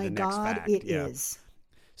on to the next fact. It is.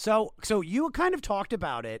 So you kind of talked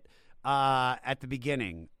about it at the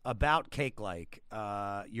beginning about Cake Like,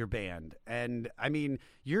 your band. And I mean,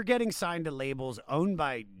 you're getting signed to labels owned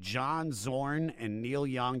by John Zorn and Neil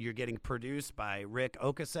Young. You're getting produced by Rick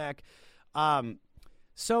Ocasek.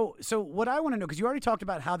 So what I want to know, because you already talked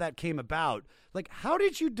about how that came about, like, how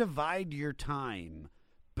did you divide your time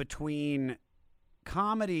between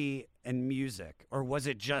comedy and music? Or was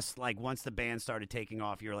it just like once the band started taking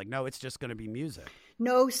off, you're like, no, it's just going to be music?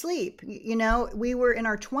 No sleep. We were in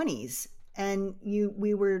our 20s and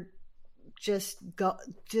we were just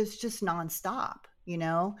nonstop,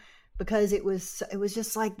 because it was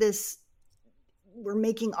just like this we're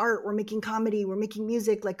making art, we're making comedy, we're making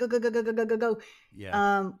music, like go, go, go, go, go, go, go, go.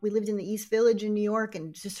 Yeah. We lived in the East Village in New York,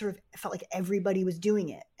 and just sort of felt like everybody was doing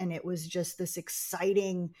it. And it was just this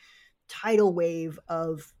exciting tidal wave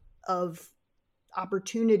of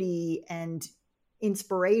opportunity and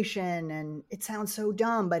inspiration. And it sounds so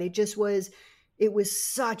dumb, but it was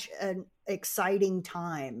such an exciting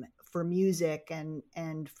time for music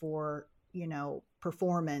and for,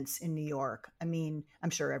 performance in New York. I mean,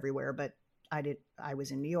 I'm sure everywhere, but I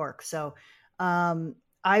was in New York. So,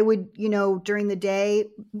 I would, during the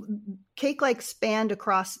day, Cake like spanned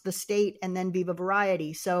across the state and then Viva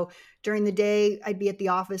Variety. So during the day, I'd be at the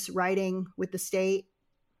office writing with the state,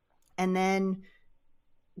 and then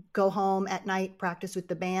go home at night, practice with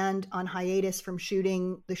the band. On hiatus from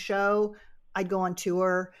shooting the show, I'd go on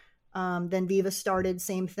tour. Then Viva started,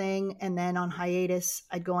 same thing. And then on hiatus,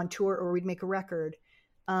 I'd go on tour, or we'd make a record.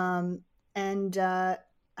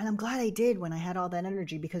 And I'm glad I did when I had all that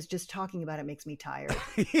energy, because just talking about it makes me tired.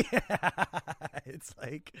 Yeah. It's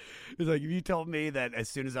like if you told me that as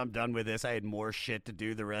soon as I'm done with this, I had more shit to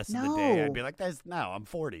do the rest of the day, I'd be like, I'm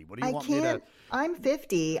 40. What do you want me to? I'm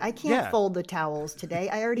 50. I can't fold the towels today.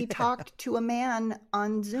 I already talked to a man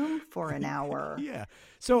on Zoom for an hour. Yeah.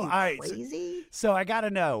 So crazy. So I got to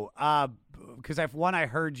know, because I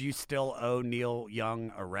heard you still owe Neil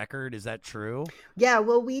Young a record. Is that true? Yeah.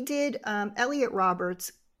 Well, we did. Elliot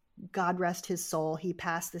Roberts, God rest his soul, he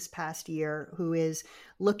passed this past year.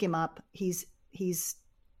 Look him up. He's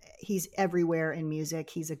everywhere in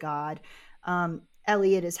music. He's a god.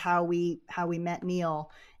 Elliot is how we met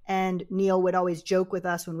Neil, and Neil would always joke with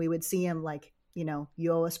us when we would see him, like,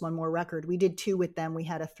 you owe us one more record. We did 2 with them. We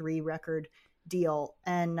had a 3 record deal,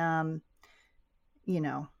 and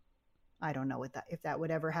I don't know if that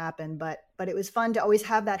would ever happen, but it was fun to always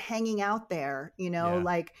have that hanging out there,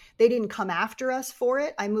 like they didn't come after us for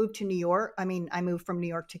it. I moved to New York. I mean, I moved from New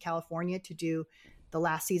York to California to do the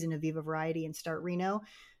last season of Viva Variety and start Reno.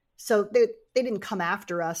 So they didn't come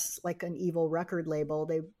after us like an evil record label.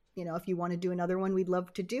 They, if you want to do another one, we'd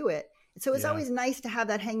love to do it. So it's always nice to have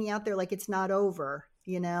that hanging out there, like it's not over,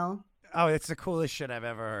 Oh, it's the coolest shit I've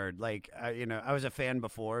ever heard. Like, I was a fan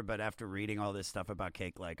before, but after reading all this stuff about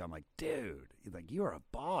Cake Like, I'm like, dude, you're a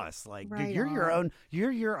boss. Like, right, dude,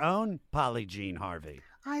 you're your own Polly Jean Harvey.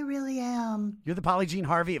 I really am. You're the Polly Jean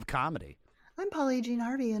Harvey of comedy. I'm Polly Jean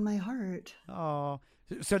Harvey in my heart. Oh,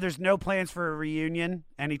 so there's no plans for a reunion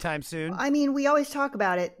anytime soon? I mean, we always talk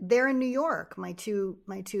about it. They're in New York. My two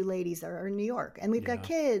ladies are in New York, and we've got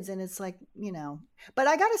kids, and it's like, but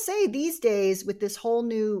I got to say, these days with this whole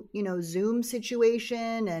new, Zoom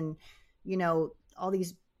situation and, all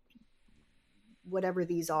these, whatever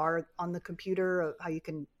these are on the computer, how you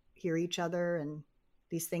can hear each other, and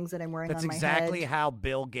these things that I'm wearing on my head. That's exactly how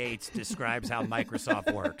Bill Gates describes how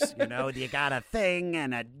Microsoft works. You got a thing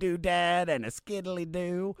and a doodad and a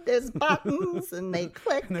skiddly-doo. There's buttons and they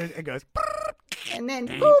click. And it goes. And then,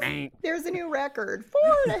 poof, there's a new record.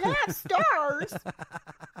 4.5 stars.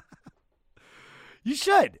 You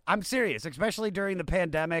should. I'm serious, especially during the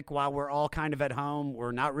pandemic while we're all kind of at home.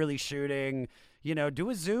 We're not really shooting. Do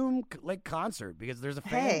a Zoom concert, because there's a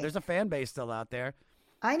fan base still out there.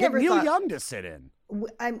 I never Get Neil thought Young to sit in.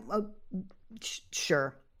 I'm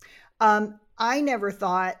sure. I never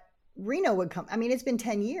thought Reno would come. I mean, it's been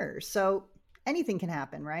 10 years, so anything can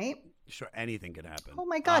happen, right? Sure, anything can happen. Oh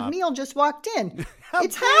my God, Neil just walked in.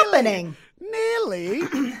 It's happening. Neely.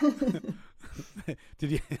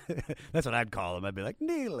 Did you? That's what I'd call him. I'd be like,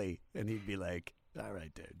 Neely, and he'd be like, all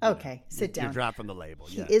right, dude. Okay, sit down. You're dropping the label.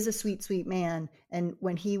 He is a sweet, sweet man. And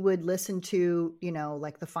when he would listen to,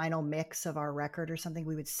 like the final mix of our record or something,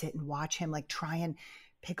 we would sit and watch him, like try and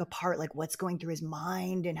pick apart like what's going through his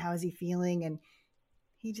mind and how is he feeling. And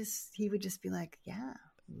he would just be like, yeah,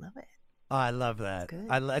 love it. Oh, I love that. Good.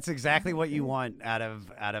 That's exactly what you want out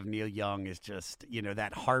of Neil Young, is just,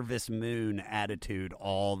 that Harvest Moon attitude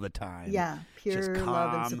all the time. Yeah, pure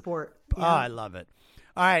love and support. Yeah. Oh, I love it.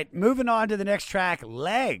 All right, moving on to the next track,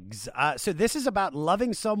 Legs. So this is about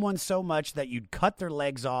loving someone so much that you'd cut their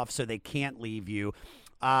legs off so they can't leave you.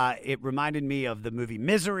 It reminded me of the movie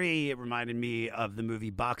Misery. It reminded me of the movie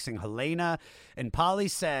Boxing Helena. And Polly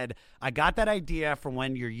said, I got that idea from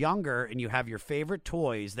when you're younger and you have your favorite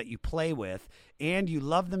toys that you play with and you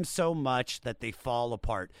love them so much that they fall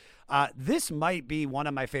apart. This might be one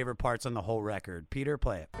of my favorite parts on the whole record. Peter,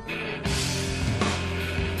 play it.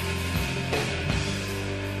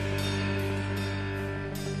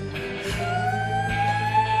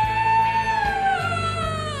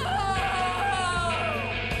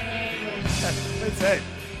 That's it.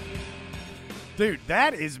 Dude,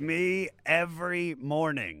 that is me every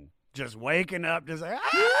morning. Just waking up, just like,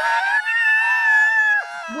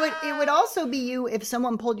 It would also be you if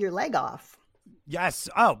someone pulled your leg off. Yes.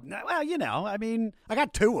 Oh, well, I mean, I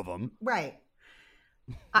got 2 of them. Right.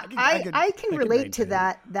 I can relate to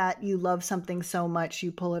that you love something so much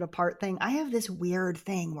you pull it apart thing. I have this weird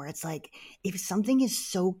thing where it's like, if something is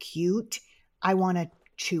so cute, I want to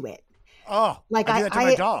chew it. Oh, like I do that to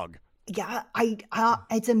my dog. Yeah,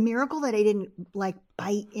 it's a miracle that I didn't like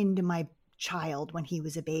bite into my child when he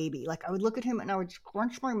was a baby. Like I would look at him and I would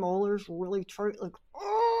crunch my molars really tight, like,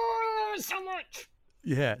 oh, so much.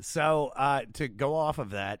 Yeah. So to go off of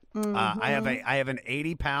that, I have an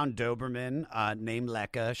 80-pound Doberman named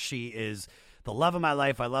Lekka. She is the love of my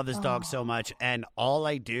life. I love this dog so much, and all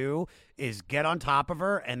I do is get on top of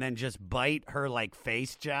her and then just bite her like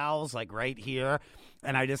face jowls, like right here.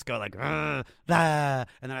 And I just go like, and then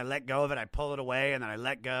I let go of it. I pull it away, and then I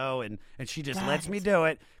let go, and she just lets me do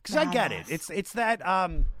it because I get it. It's that.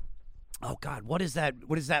 Oh God, what is that?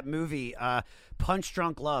 What is that movie? Punch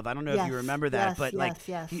Drunk Love. I don't know if you remember that, but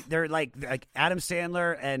they're like Adam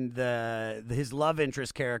Sandler and his love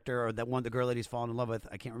interest character, or the girl that he's fallen in love with.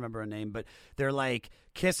 I can't remember her name, but they're like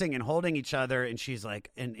kissing and holding each other, and she's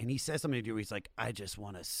like, and he says something to you. He's like, I just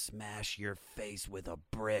want to smash your face with a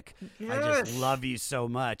brick. Yes. I just love you so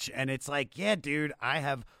much, and it's like, yeah, dude, I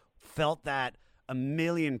have felt that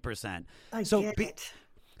 1,000,000%. I get it.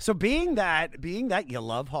 So being that you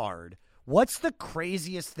love hard. What's the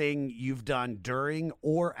craziest thing you've done during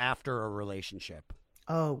or after a relationship?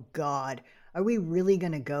 Oh, God. Are we really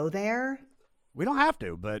going to go there? We don't have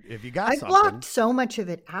to, but if you got something. I've blocked so much of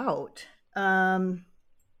it out. Every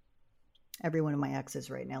one of my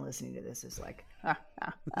exes right now listening to this is like,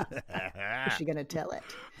 is she going to tell it?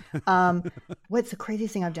 What's the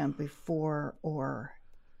craziest thing I've done before or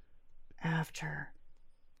after?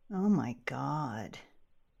 Oh, my God.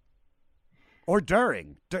 Or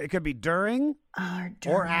during. It could be during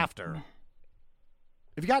or after.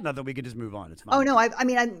 If you got nothing, we can just move on. It's fine. Oh, no. I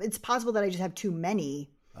mean, it's possible that I just have too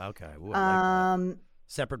many. Okay. Ooh, I like that.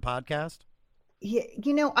 Separate podcast? Yeah,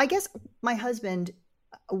 I guess my husband,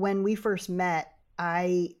 when we first met,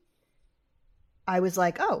 I was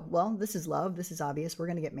like, oh, well, this is love. This is obvious. We're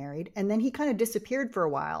going to get married. And then he kind of disappeared for a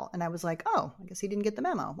while. And I was like, oh, I guess he didn't get the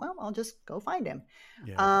memo. Well, I'll just go find him.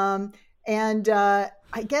 Yeah. And I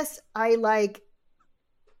guess I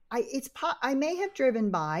may have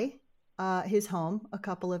driven by his home a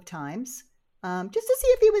couple of times just to see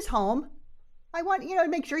if he was home. I want, to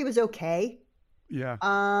make sure he was okay. Yeah.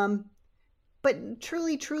 But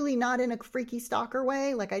truly not in a freaky stalker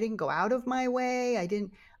way. Like I didn't go out of my way. I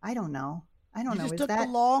don't know. You just Is took that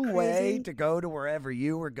the long crazy? way to go to wherever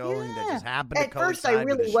you were going. Yeah. That just happened to At first, coincide I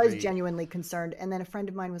really with the was street. genuinely concerned. And then a friend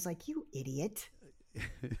of mine was like, you idiot.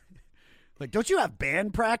 Like, don't you have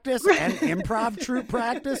band practice and improv troupe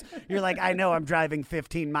practice? You're like, I know I'm driving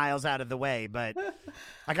 15 miles out of the way, but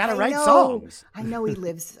I got to write songs. I know he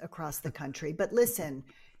lives across the country, but listen,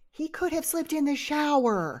 he could have slipped in the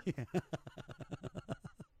shower.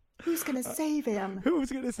 Who's going to save him?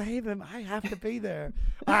 Who's going to save him? I have to be there.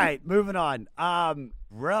 All right, moving on.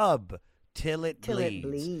 Rub till it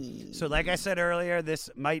bleeds. So like I said earlier, this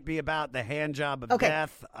might be about the hand job of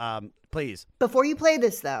death. Please. Before you play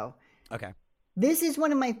this, though. Okay. This is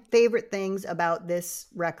one of my favorite things about this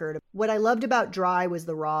record. What I loved about Dry was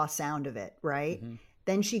the raw sound of it, right? Mm-hmm.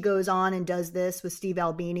 Then she goes on and does this with Steve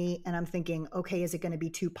Albini, and I'm thinking, okay, is it going to be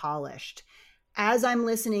too polished? As I'm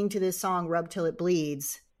listening to this song, Rub Till It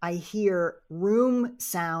Bleeds, I hear room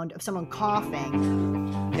sound of someone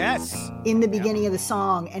coughing. Yes. In the beginning of the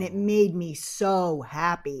song, and it made me so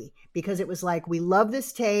happy because it was like, we love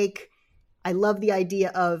this take. I love the idea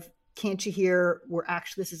of, can't you hear,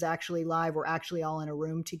 this is actually live. We're actually all in a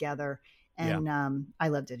room together. And I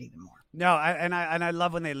loved it even more. No, I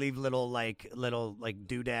love when they leave little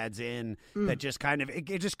doodads in that just kind of,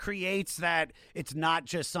 it just creates that it's not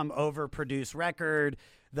just some overproduced record,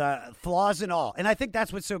 the flaws and all. And I think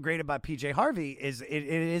that's what's so great about PJ Harvey is it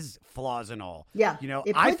is flaws and all. Yeah.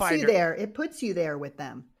 It puts you there with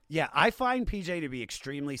them. Yeah, I find PJ to be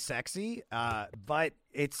extremely sexy, but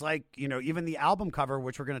it's like, even the album cover,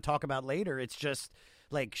 which we're going to talk about later, it's just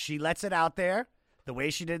like she lets it out there, the way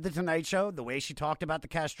she did the Tonight Show, the way she talked about the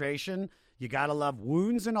castration. You got to love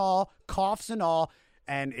wounds and all, coughs and all.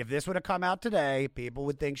 And if this would have come out today, people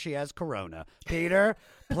would think she has corona. Peter,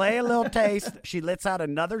 play a little taste. She lets out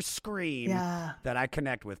another scream that I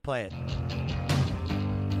connect with. Play it.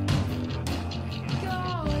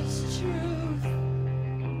 God's truth.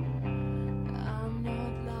 I'm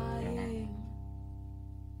not lying.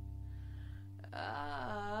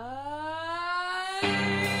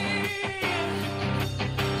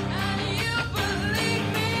 And you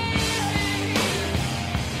believe me.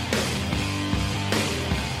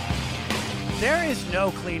 There is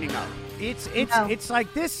no cleaning up. It's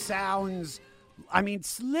like this sounds. I mean,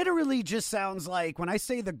 it's literally just sounds like when I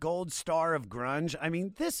say the gold star of grunge. I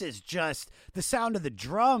mean, this is just the sound of the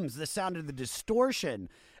drums, the sound of the distortion,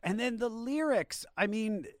 and then the lyrics. I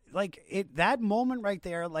mean, like that moment right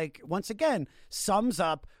there, like once again sums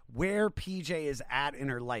up where PJ is at in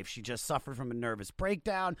her life. She just suffered from a nervous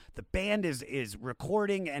breakdown. The band is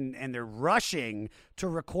recording and they're rushing to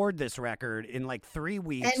record this record in like 3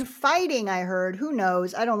 weeks. And fighting, I heard. Who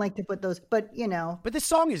knows? I don't like to put those, but But this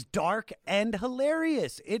song is dark and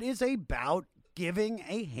hilarious. It is about giving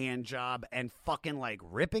a hand job and fucking like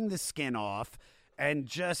ripping the skin off and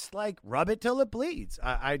just like rub it till it bleeds.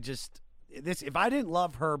 If I didn't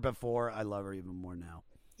love her before, I love her even more now.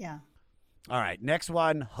 Yeah. All right, next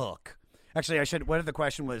one, Hook. Actually, what if the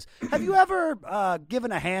question was, have you ever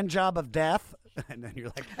given a hand job of death? And then you're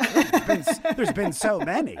like, there's been so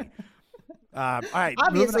many. All right.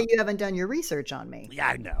 Obviously, you haven't done your research on me. Yeah,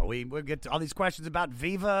 I know. We'll get to all these questions about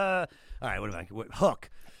Viva. All right, Hook.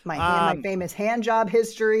 My famous hand job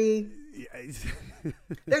history.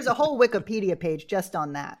 There's a whole Wikipedia page just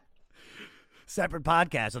on that. Separate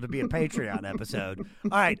podcast. It'll be a Patreon episode. All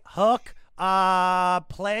right, Hook.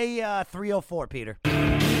 Play 304, Peter.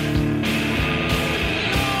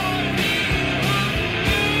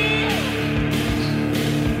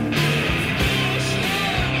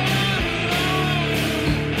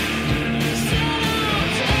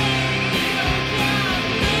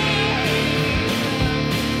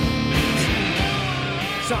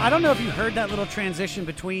 So I don't know if you heard that little transition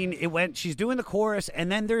between she's doing the chorus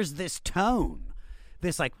and then there's this tone,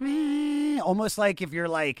 this like, almost like if you're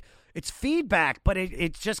like, it's feedback, but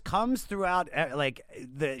it just comes throughout. Like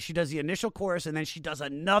she does the initial chorus and then she does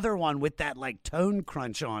another one with that like tone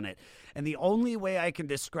crunch on it. And the only way I can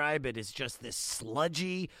describe it is just this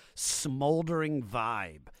sludgy, smoldering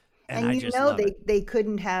vibe. And they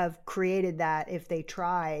couldn't have created that if they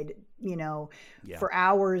tried, for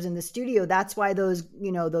hours in the studio. That's why those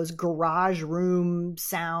garage room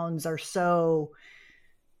sounds are so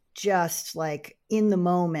just like in the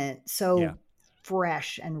moment. So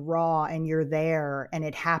fresh and raw, and you're there and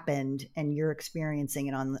it happened and you're experiencing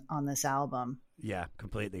it on this album. Yeah,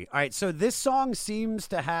 completely. All right. So this song seems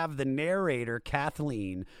to have the narrator,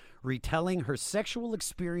 Kathleen, retelling her sexual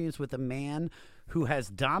experience with a man who has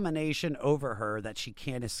domination over her that she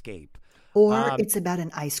can't escape. Or it's about an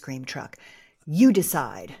ice cream truck. You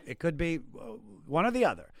decide. It could be one or the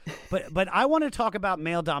other. But I want to talk about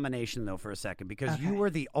male domination, though, for a second, because you were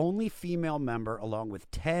the only female member along with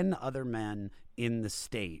 10 other men in the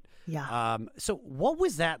state. Yeah. So what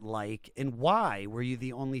was that like, and why were you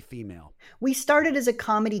the only female? We started as a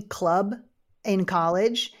comedy club in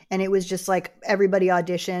college, and it was just like everybody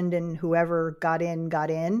auditioned and whoever got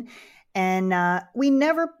in. And we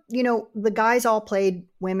never, the guys all played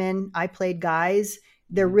women. I played guys.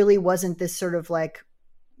 There really wasn't this sort of like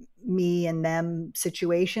me and them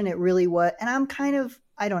situation. It really was. And I'm kind of,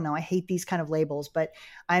 I don't know, I hate these kind of labels, but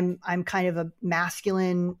I'm kind of a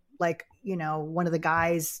masculine, like, one of the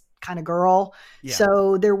guys kind of girl. Yeah.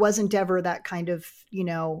 So there wasn't ever that kind of,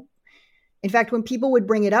 in fact, when people would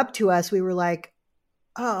bring it up to us, we were like,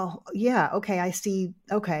 oh yeah, okay, I see.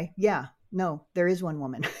 Okay. Yeah. No, there is one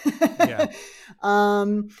woman. Yeah.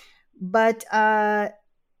 But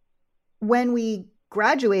when we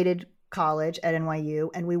graduated college at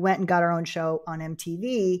NYU and we went and got our own show on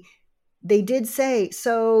MTV, they did say,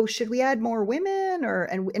 so should we add more women?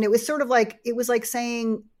 And it was sort of like, it was like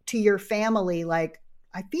saying to your family, like,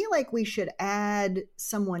 I feel like we should add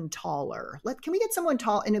someone taller. Can we get someone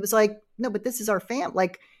tall? And it was like, no, but this is our fam.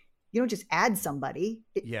 Like, you don't just add somebody.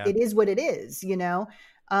 It is what it is, Yeah,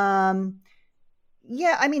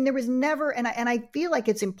 I mean, there was never, and I feel like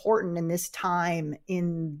it's important in this time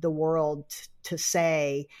in the world to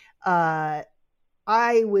say, I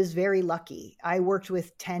was very lucky. I worked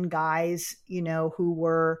with 10 guys,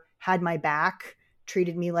 who had my back,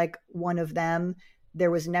 treated me like one of them. There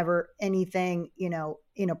was never anything,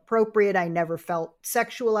 inappropriate. I never felt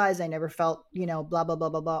sexualized. I never felt, blah, blah, blah,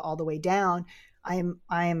 blah, blah, all the way down.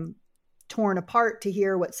 I'm torn apart to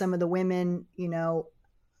hear what some of the women,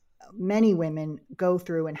 many women go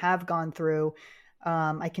through and have gone through.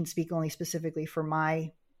 I can speak only specifically for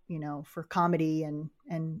my, for comedy and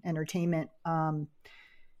entertainment. I'm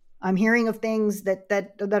hearing of things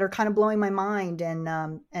that are kind of blowing my mind.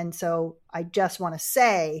 And so I just want to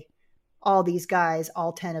say all these guys,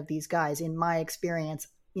 all 10 of these guys, in my experience,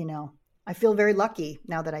 I feel very lucky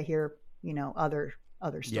now that I hear, other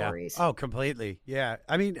stories. Yeah. Oh, completely. Yeah.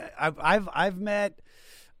 I mean, I've met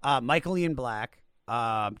Michael Ian Black.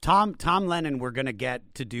 Tom Lennon, we're gonna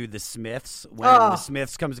get to do the Smiths when the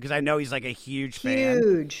Smiths comes, because I know he's like a huge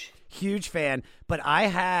fan. But I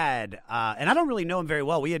had, and I don't really know him very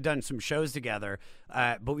well. We had done some shows together,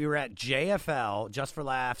 but we were at JFL, Just for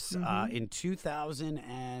Laughs, in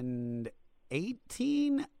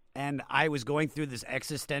 2018. And I was going through this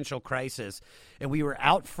existential crisis, and we were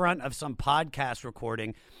out front of some podcast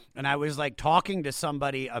recording, and I was like talking to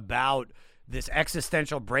somebody about this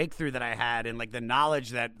existential breakthrough that I had, and like the knowledge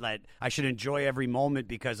that like I should enjoy every moment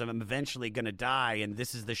because I'm eventually going to die, and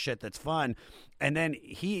this is the shit that's fun. And then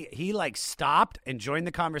he like stopped and joined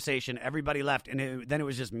the conversation. Everybody left, and then it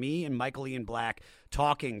was just me and Michael Ian Black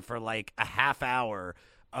talking for like a half hour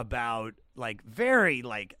about like very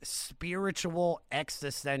like spiritual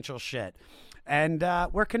existential shit. And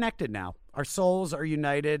we're connected now. Our souls are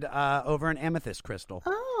united over an amethyst crystal.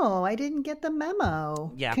 Oh, I didn't get the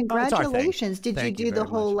memo. Yeah. Congratulations. Did Thank you you do the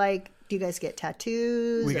very whole much. like, do you guys get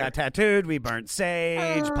tattoos? We got tattooed. We burnt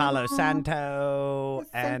sage, Palo Santo,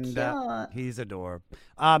 That's so and cute. he's adorable.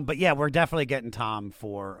 But yeah, we're definitely getting Tom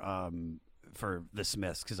for the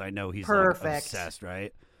Smiths, because I know he's like, Perfect. obsessed,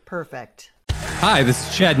 right? Perfect. Hi, this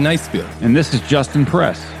is Chad Nicefield. And this is Justin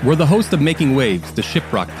Press. We're the host of Making Waves, the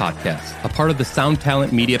Shiprock podcast, a part of the Sound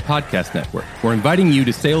Talent Media Podcast Network. We're inviting you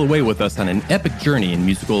to sail away with us on an epic journey in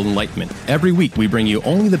musical enlightenment. Every week, we bring you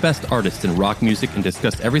only the best artists in rock music and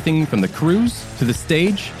discuss everything from the cruise to the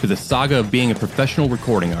stage to the saga of being a professional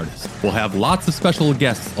recording artist. We'll have lots of special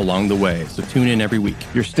guests along the way, so tune in every week.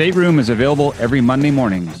 Your stateroom is available every Monday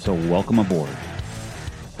morning, so welcome aboard.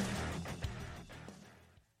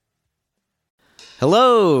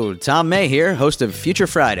 Hello, Tom May here, host of Future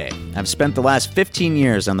Friday. I've spent the last 15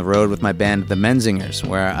 years on the road with my band, The Menzingers,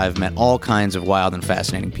 where I've met all kinds of wild and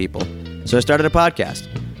fascinating people. So I started a podcast.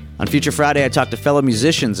 On Future Friday, I talk to fellow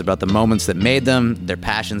musicians about the moments that made them, their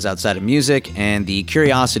passions outside of music, and the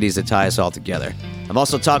curiosities that tie us all together. I've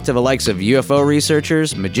also talked to the likes of UFO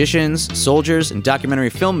researchers, magicians, soldiers, and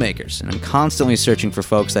documentary filmmakers, and I'm constantly searching for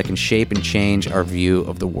folks that can shape and change our view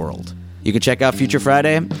of the world. You can check out Future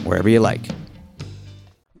Friday wherever you like.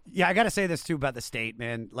 Yeah, I got to say this too about the state,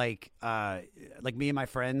 man. Like me and my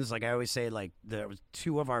friends, like I always say, like there was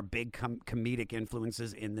two of our big comedic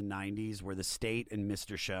influences in the 90s were the state and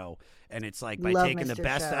Mr. Show. And it's like by taking the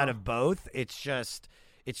best out of both, it's just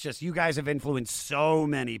you guys have influenced so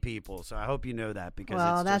many people. So I hope you know that, because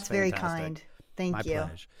it's that's just very fantastic. kind. Thank My you.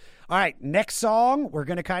 pleasure. All right, next song we're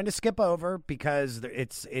going to kind of skip over because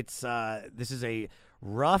this is a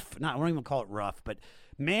rough, I won't even call it rough, but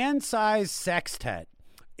Man-Sized Sextet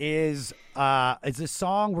is a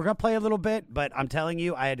song we're gonna play a little bit, but I'm telling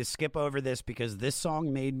you, I had to skip over this because this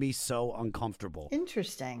song made me so uncomfortable.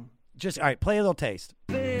 Interesting. Just all right, play a little taste.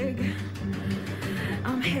 Big,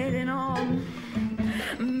 I'm heading on.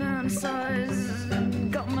 Man size,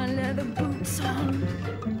 got my leather boots on.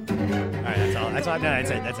 All right, that's all. No, that's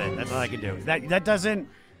it. That's all I can do. That doesn't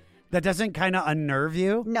kind of unnerve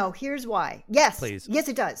you? No, here's why. Yes. Please. Yes,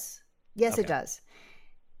 it does. Yes, Okay. it does.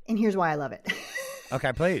 And here's why I love it.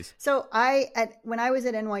 Okay, please. So when I was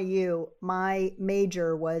at NYU, my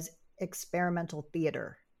major was experimental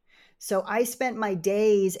theater. So I spent my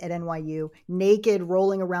days at NYU naked,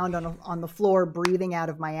 rolling around on the floor, breathing out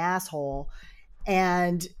of my asshole,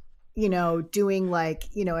 and doing like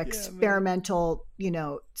experimental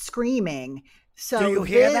screaming. So do you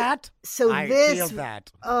hear that? So I this, feel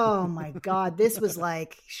that. Oh my God, this was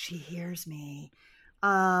like, she hears me.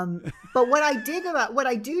 But what I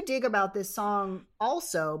do dig about this song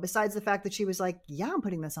also, besides the fact that she was like, yeah, I'm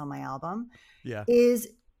putting this on my album, is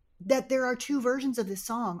that there are two versions of this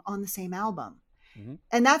song on the same album. Mm-hmm.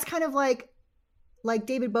 And that's kind of like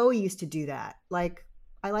David Bowie used to do that. Like,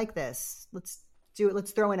 I like this. Let's do it. Let's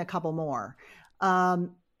throw in a couple more.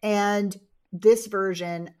 And this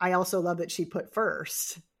version, I also love that she put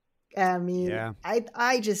first. I mean,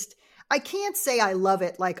 I can't say I love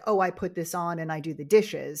it like, oh, I put this on and I do the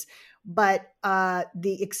dishes, but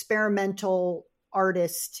the experimental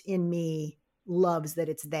artist in me loves that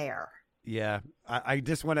it's there. Yeah. I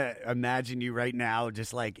just want to imagine you right now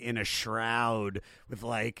just like in a shroud with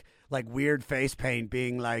like weird face paint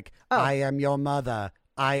being like, I am your mother.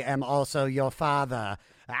 I am also your father.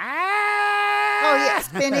 Ah! Oh, yeah.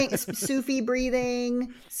 Spinning, Sufi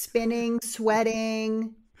breathing, spinning,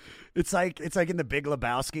 sweating. It's like in The Big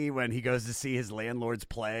Lebowski when he goes to see his landlord's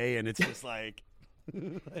play, and it's just like,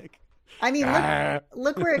 I mean,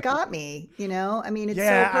 look where it got me. I mean, it's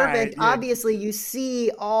so perfect. Obviously, you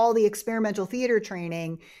see all the experimental theater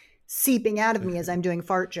training seeping out of me as I'm doing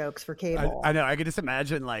fart jokes for cable. I know. I could just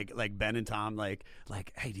imagine like Ben and Tom like,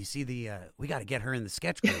 hey, do you see we got to get her in the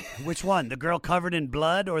sketch group? Which one? The girl covered in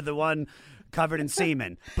blood or the one covered in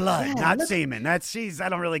semen. Blood, Yeah, not look- semen. I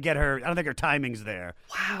don't really get her. I don't think her timing's there.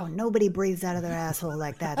 Wow, nobody breathes out of their asshole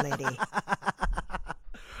like that lady.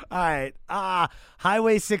 All right.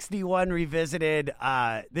 Highway 61 Revisited.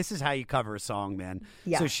 This is how you cover a song, man.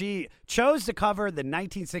 Yeah. So she chose to cover the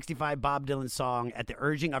 1965 Bob Dylan song at the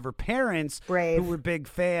urging of her parents, Brave. who were big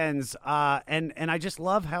fans. And I just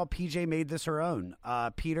love how PJ made this her own.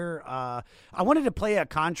 Peter, I wanted to play a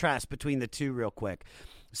contrast between the two real quick.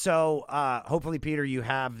 So hopefully, Peter, you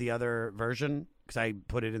have the other version because I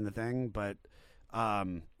put it in the thing, but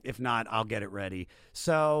if not, I'll get it ready.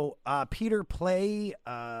 So, Peter, play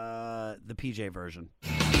the PJ version.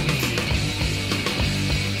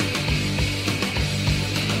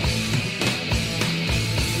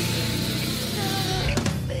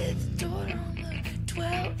 Fifth daughter on the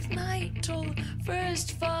 12th night told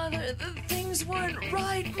first father that things weren't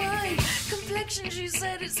right. My complexion, she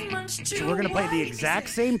said, is much too So we're going to play the white. exact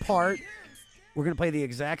same part. We're going to play the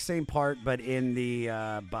exact same part, but in the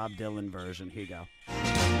Bob Dylan version. Here you go.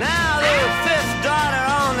 Now the fifth daughter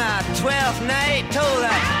on the 12th night told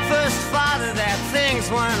her first father that things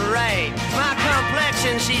weren't right. My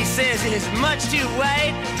complexion, she says, is much too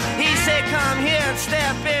white. He said, come here and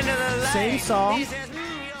step into the light. Same song, He says,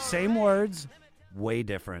 same words, way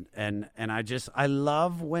different. And I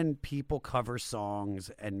love when people cover songs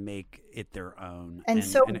and make it their own. And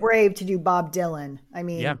so brave to do Bob Dylan. I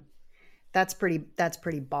mean, yeah. That's pretty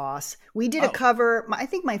boss. We did a cover. I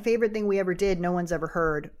think my favorite thing we ever did, no one's ever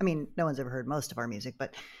heard. I mean, no one's ever heard most of our music,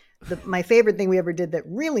 but my favorite thing we ever did that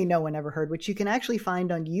really no one ever heard, which you can actually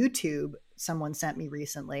find on YouTube, someone sent me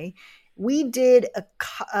recently. We did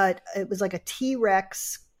it was like a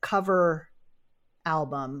T-Rex cover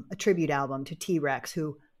album, a tribute album to T-Rex,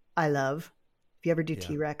 who I love. If you ever do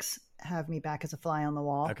T-Rex, have me back as a fly on the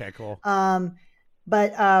wall. Okay, cool.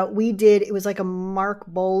 But we did, it was like a Mark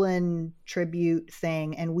Bolan tribute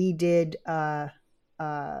thing. And we did a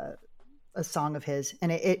song of his,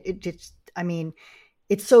 and it just, I mean,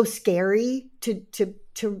 it's so scary to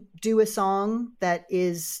do a song that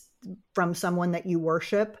is from someone that you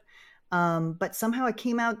worship. But somehow it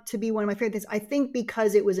came out to be one of my favorite things. I think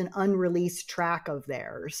because it was an unreleased track of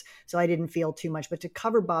theirs, so I didn't feel too much. But to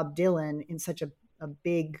cover Bob Dylan in such a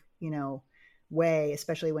big, way,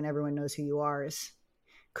 especially when everyone knows who you are, is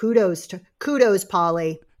kudos,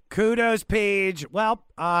 Polly. Kudos, Paige. Well,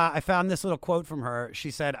 I found this little quote from her.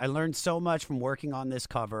 She said, I learned so much from working on this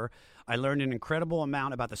cover. I learned an incredible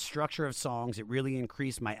amount about the structure of songs. It really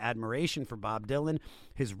increased my admiration for Bob Dylan.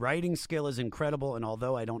 His writing skill is incredible, and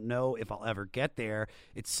although I don't know if I'll ever get there,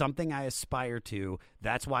 it's something I aspire to.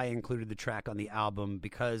 That's why I included the track on the album,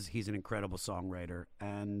 because he's an incredible songwriter.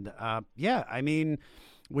 And yeah, I mean,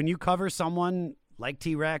 when you cover someone like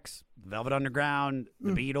T-Rex, Velvet Underground,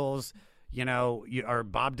 the Beatles, or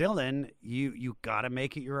Bob Dylan, you got to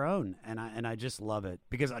make it your own. And I just love it,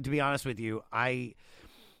 because to be honest with you, I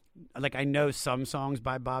know some songs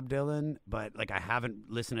by Bob Dylan, but I haven't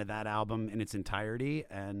listened to that album in its entirety.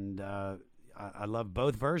 And I love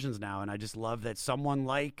both versions now. And I just love that someone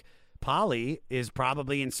like Polly is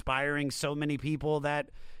probably inspiring so many people that,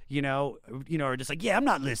 are just like, yeah, I'm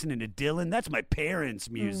not listening to Dylan. That's my parents'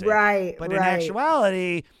 music. Right. But in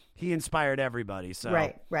actuality, he inspired everybody. So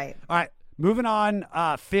Right. All right. Moving on,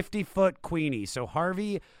 50-foot Queenie. So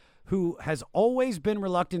Harvey, who has always been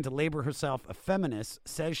reluctant to label herself a feminist,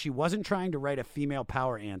 says she wasn't trying to write a female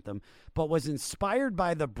power anthem, but was inspired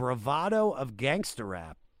by the bravado of gangster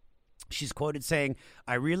rap. She's quoted saying,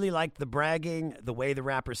 I really liked the bragging, the way the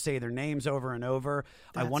rappers say their names over and over.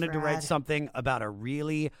 I wanted to write something about a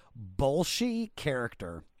really bullshit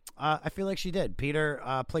character. I feel like she did. Peter,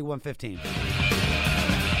 play 115.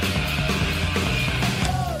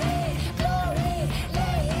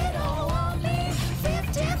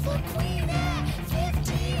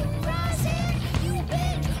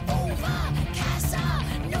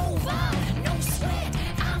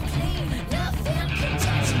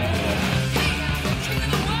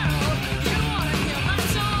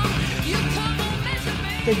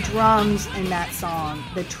 The drums in that song,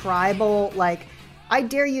 the tribal, I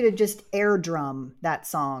dare you to just air drum that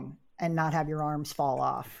song and not have your arms fall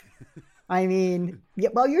off. I mean,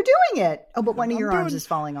 well, you're doing it. Oh, but one of your arms is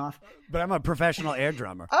falling off. But I'm a professional air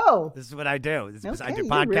drummer. Oh. This is what I do. I do you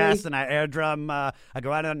podcasts and I air drum. I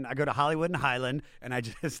go out and I go to Hollywood and Highland and I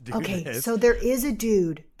just do this. Okay, so there is a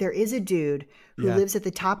dude who lives at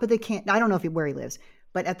the top of the I don't know where he lives,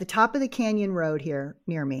 but at the top of the Canyon Road here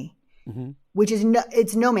near me. Mm-hmm. Which is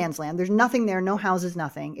it's no man's land. There's nothing there, no houses,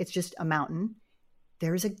 nothing. It's just a mountain.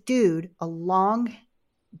 There's a dude, a long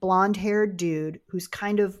blonde-haired dude who's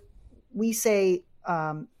kind of, we say,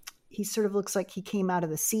 he sort of looks like he came out of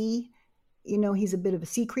the sea. he's a bit of a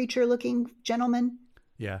sea creature looking gentleman.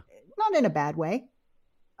 Yeah. Not in a bad way.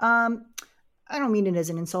 I don't mean it as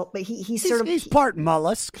an insult, but he's part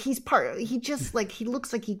mollusk. He just he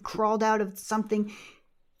looks like he crawled out of something.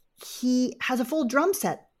 He has a full drum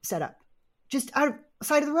set up just out of the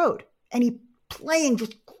side of the road, and he playing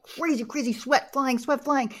just crazy sweat flying.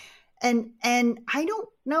 And I don't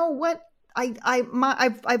know what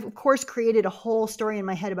I've of course created a whole story in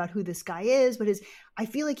my head about who this guy is, but I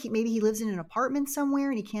feel like maybe he lives in an apartment somewhere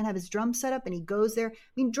and he can't have his drum set up and he goes there. I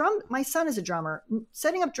mean, my son is a drummer.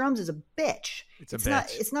 Setting up drums is a bitch.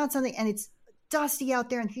 It's not something, and it's dusty out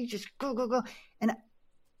there and he just go. And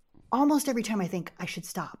almost every time I think I should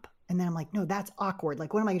stop. And then I'm like, no, that's awkward.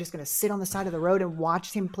 Like, what am I just going to sit on the side of the road and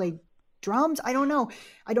watch him play drums? I don't know.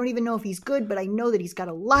 I don't even know if he's good, but I know that he's got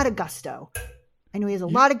a lot of gusto. I know he has a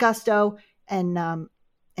lot of gusto, and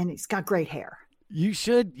he's got great hair. You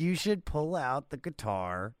should pull out the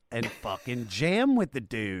guitar and fucking jam with the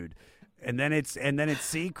dude. And then it's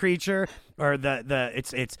Sea Creature, or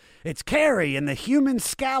it's Kerri and the Human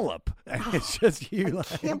Scallop. It's just you.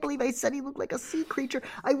 I can't believe I said he looked like a sea creature.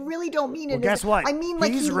 I really don't mean it. Well, guess what? I mean,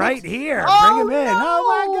 like, he's right here. Oh, bring him in. No.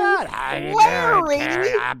 Oh my God! How you doing,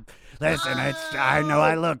 Kerri? Listen, I know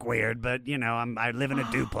I look weird, but I live in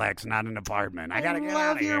a duplex, not an apartment. I gotta get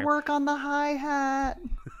out of here. I love your work on the hi-hat.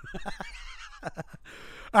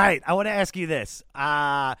 All right, I want to ask you this.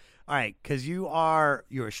 All right, because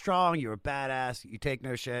you're strong, you're a badass, you take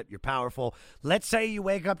no shit, you're powerful. Let's say you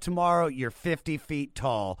wake up tomorrow, you're 50 feet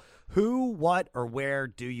tall. Who, what, or where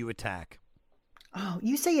do you attack? Oh,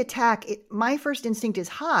 you say attack. My first instinct is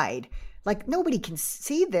hide. Like, nobody can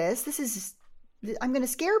see this. I'm going to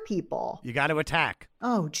scare people. You got to attack.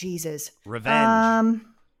 Oh, Jesus. Revenge.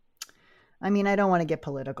 I mean, I don't want to get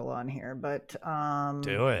political on here, but...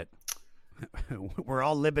 Do it. We're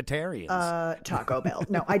all libertarians. Taco Bell.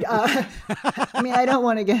 No, I mean, I don't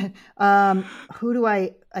want to get, who do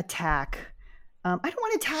I attack? I don't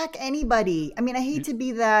want to attack anybody. I mean, I hate to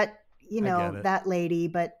be that, that lady,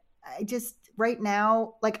 but I just right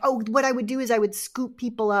now, what I would do is I would scoop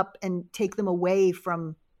people up and take them away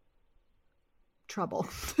from trouble.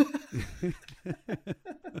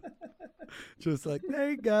 Just like,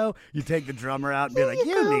 there you go. You take the drummer out and be like,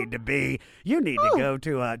 you need to go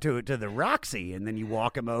to the Roxy, and then you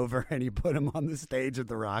walk him over and you put him on the stage at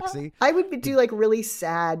the Roxy. I would do really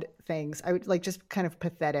sad things. I would just kind of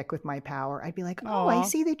pathetic with my power. I'd be like, oh, I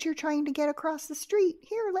see that you're trying to get across the street.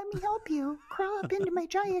 Here, let me help you. Crawl up into my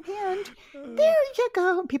giant hand. There you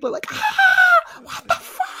go. And people are like, what the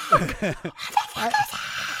fuck?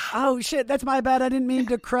 Oh shit, that's my bad. I didn't mean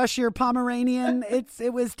to crush your Pomeranian.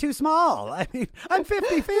 It was too small. I mean, I'm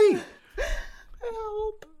 50 feet.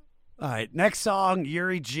 Help. All right, next song,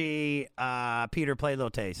 Yuri G. Peter, play a little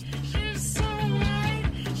taste. She's so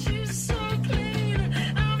white, she's so clean.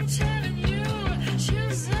 I'm telling you,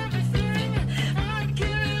 she's everything. I give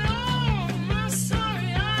it all. My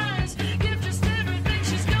sorry eyes give just everything.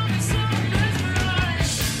 She's got me so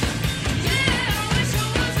mesmerized. Yeah, I wish I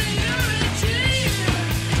was a Yuri G.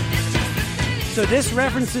 So this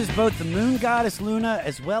references both the moon goddess Luna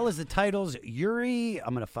as well as the titles Yuri,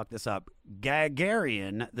 I'm going to fuck this up,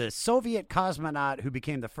 Gagarin, the Soviet cosmonaut who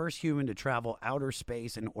became the first human to travel outer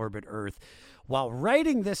space and orbit Earth. While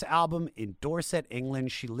writing this album in Dorset,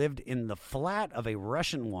 England, she lived in the flat of a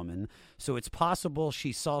Russian woman, so it's possible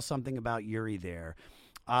she saw something about Yuri there.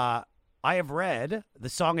 I have read the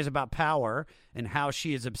song is about power and how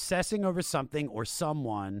she is obsessing over something or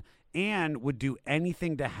someone and would do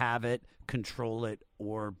anything to have it, control it,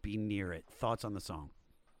 or be near it. Thoughts on the song?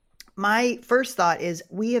 My first thought is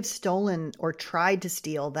we have stolen or tried to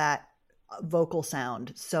steal that vocal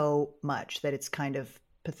sound so much that it's kind of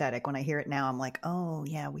pathetic. When I hear it now, I'm like, oh,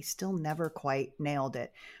 yeah, we still never quite nailed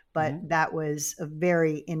it. But that was a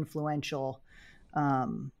very influential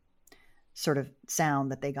sort of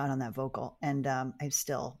sound that they got on that vocal. And I'm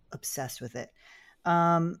still obsessed with it.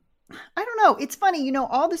 I don't know. It's funny,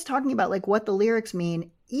 all this talking about what the lyrics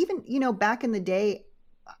mean, even, back in the day,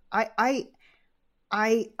 I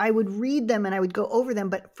would read them and I would go over them,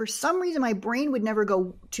 but for some reason my brain would never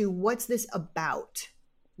go to what's this about?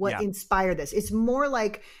 What inspired this? It's more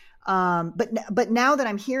like, but now that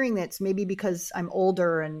I'm hearing this, maybe because I'm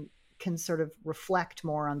older and can sort of reflect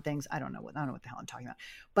more on things. I don't know what the hell I'm talking about,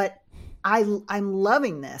 but I'm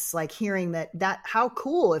loving this, hearing that how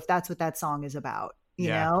cool if that's what that song is about. You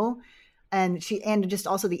know, and just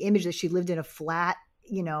also the image that she lived in a flat,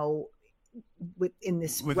 in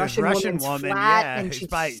this Russian woman's flat, and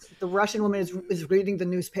the Russian woman is reading the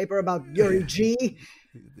newspaper about Yuri G.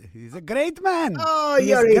 He's a great man. Oh,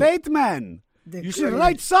 He's a great man. You should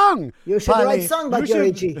write song. You should write song about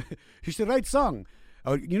Yuri G. You should write song.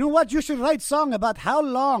 Oh, you know what? You should write song about how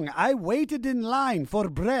long I waited in line for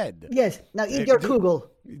bread. Yes. Now eat your kugel.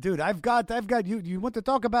 Dude, I've got you. You want to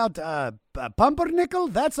talk about pumpernickel?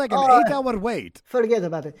 That's like an 8-hour wait. Forget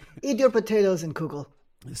about it. Eat your potatoes and kugel.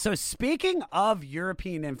 So speaking of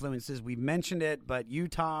European influences, we mentioned it, but you,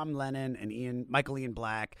 Tom Lennon, and Michael Ian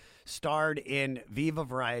Black starred in Viva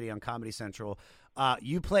Variety on Comedy Central.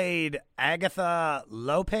 You played Agatha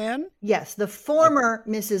Lopan? Yes, the former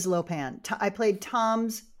Mrs. Lopan. I played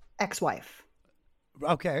Tom's ex-wife.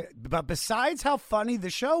 Okay, but besides how funny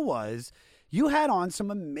the show was, you had on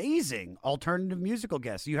some amazing alternative musical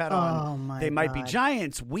guests. You had on They Might Be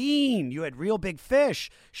Giants, Ween. You had Real Big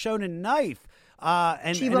Fish, Shonen Knife.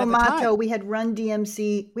 And Chivo Mato, we had Run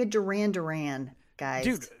DMC, we had Duran Duran, guys.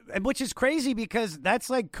 Dude, which is crazy because that's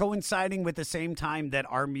like coinciding with the same time that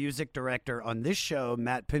our music director on this show,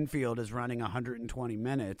 Matt Pinfield, is running 120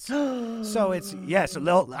 minutes. So it's,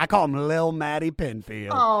 I call him Lil Matty Pinfield.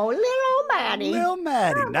 Oh, Lil Matty. Lil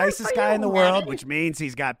Matty, nicest guy in the world, which means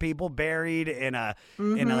he's got people buried in a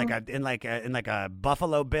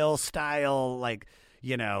Buffalo Bill style, like,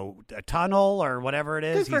 you know, a tunnel or whatever it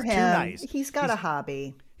is. Good for He's him. too nice. He's got a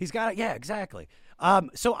hobby. He's got it. Yeah, exactly.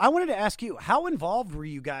 So I wanted to ask you, how involved were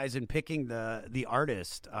you guys in picking the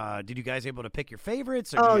artist? Did you guys able to pick your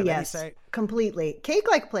favorites? Or Yes, completely. Cake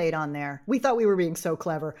like played on there. We thought we were being so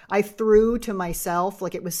clever. I threw to myself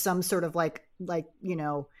like it was some sort of like you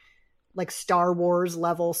know, like Star Wars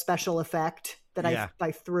level special effect that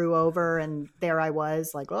I threw over, and there I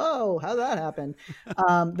was like, oh, how'd that happen?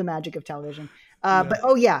 The magic of television. But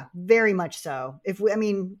very much so.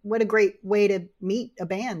 What a great way to meet a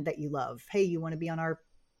band that you love. Hey, you want to be on our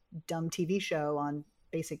dumb TV show on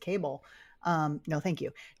basic cable? No, thank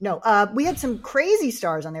you. No, we had some crazy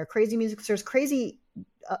stars on there, crazy music stars, crazy,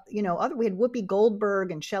 we had Whoopi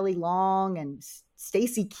Goldberg and Shelley Long and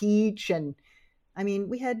Stacy Keach. And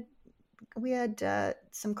we had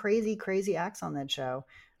some crazy acts on that show.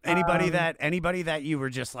 Anybody that you were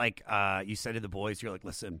just like, you said to the boys, you're like,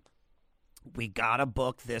 listen, we gotta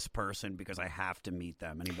book this person because I have to meet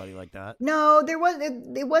them. Anybody like that? No, it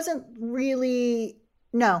wasn't really.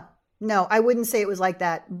 No, I wouldn't say it was like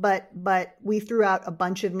that. But we threw out a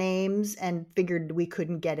bunch of names and figured we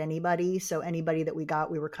couldn't get anybody. So anybody that we got,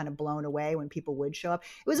 we were kind of blown away when people would show up.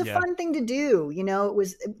 It was a fun thing to do. You know,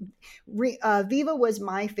 Viva was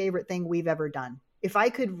my favorite thing we've ever done. If I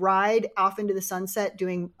could ride off into the sunset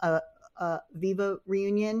doing a Viva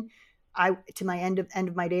reunion, to my end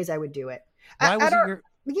of my days, I would do it. At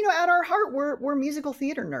our heart, we're musical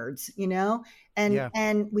theater nerds, you know,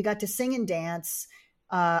 and we got to sing and dance.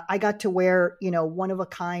 I got to wear, one of a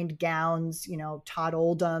kind gowns, Todd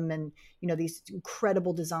Oldham and, these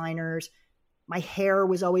incredible designers. My hair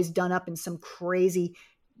was always done up in some crazy,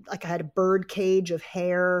 like I had a bird cage of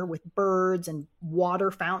hair with birds and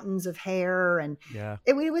water fountains of hair. And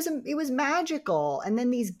it was magical. And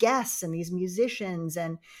then these guests and these musicians,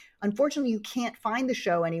 and unfortunately, you can't find the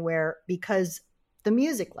show anywhere because the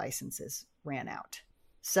music licenses ran out.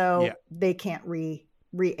 So they can't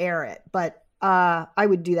re-air it. But I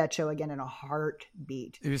would do that show again in a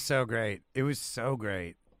heartbeat. It was so great.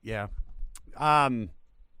 Yeah.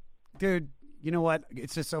 Dude, you know what?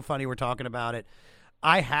 It's just so funny we're talking about it.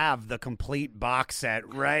 I have the complete box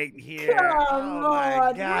set right here. Come my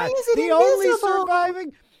on. God. Why is it the invisible? only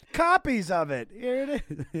surviving copies of it. Here it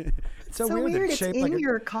is. It's so weird. It's It's shaped in like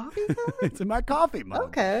your coffee, though? It's in my coffee mug.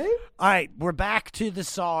 Okay. All right, we're back to the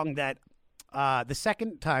song that the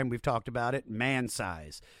second time we've talked about it, Man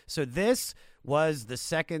Size. So this was the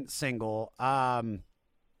second single.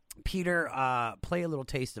 Peter, play a little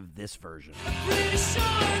taste of this version.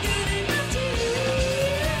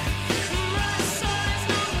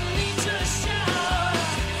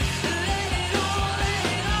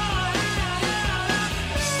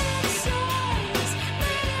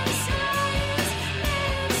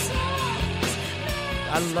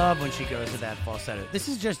 I love when she goes to that falsetto. This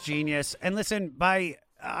is just genius. And listen,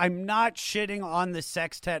 I'm not shitting on the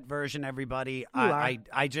sextet version, everybody.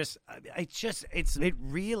 It's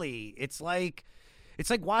like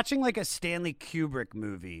watching like a Stanley Kubrick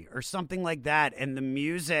movie or something like that, and the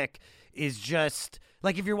music is just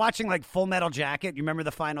like if you're watching like Full Metal Jacket. You remember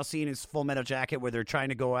the final scene is Full Metal Jacket where they're trying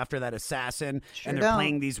to go after that assassin and they're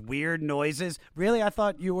playing these weird noises. Really, I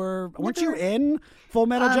thought weren't you in Full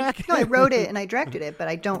Metal Jacket? No, I wrote it and I directed it, but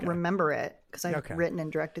I don't remember it because I've written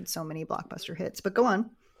and directed so many blockbuster hits. But go on.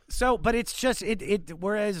 So, but it's just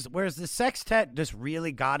whereas the sextet just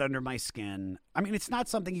really got under my skin. I mean, it's not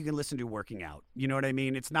something you can listen to working out. You know what I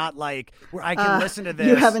mean? It's not like where I can listen to this.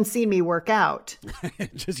 You haven't seen me work out.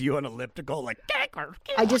 Just you on elliptical, like.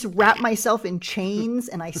 I just wrap myself in chains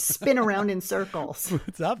and I spin around in circles.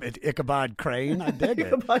 What's up, Ichabod Crane? I dig it.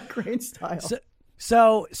 Ichabod Crane style.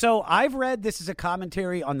 So I've read this as a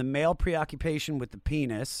commentary on the male preoccupation with the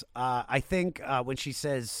penis. I think when she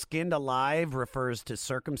says skinned alive refers to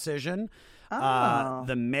circumcision.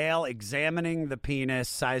 The male examining the penis,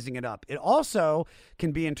 sizing it up. It also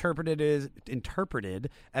can be interpreted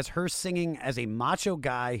as her singing as a macho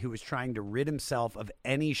guy who is trying to rid himself of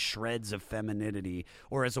any shreds of femininity,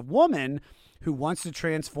 or as a woman who wants to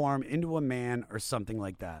transform into a man or something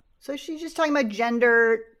like that. So she's just talking about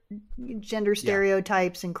gender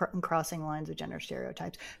stereotypes and crossing lines of gender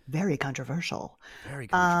stereotypes. Very controversial. Very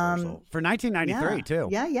controversial. For 1993, too.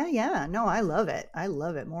 Yeah. No, I love it.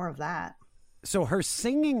 More of that. So her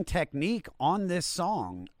singing technique on this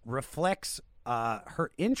song reflects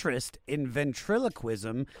her interest in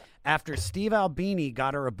ventriloquism after Steve Albini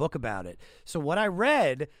got her a book about it. So what I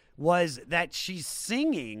read was that she's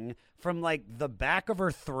singing from like the back of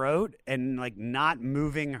her throat and like not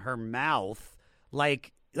moving her mouth,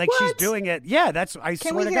 like what? She's doing it. Yeah, that's. I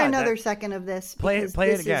Can swear we to hear God, another second of this? Play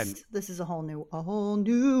it again. This is a whole new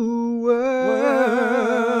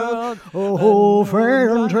world. A whole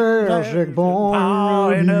fantastic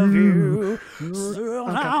point of view.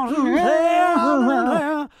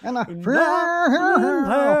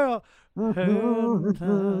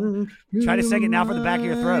 Try to sing it now from the back of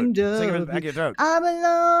your throat. Sing it from the back of your throat. I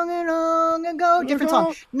belong long ago. Different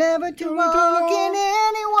song. Never to walk in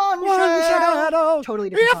anyone's shadow. Totally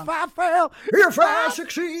different song. If I fail, if I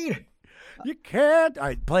succeed, you can't. All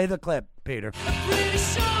right, play the clip, Peter.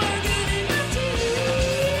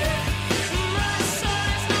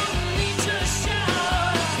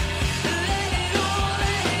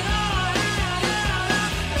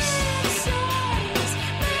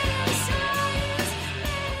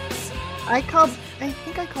 I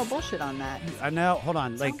think I call bullshit on that. I know. Hold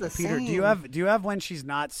on. Like, the Peter, same. do you have when she's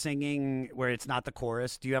not singing where it's not the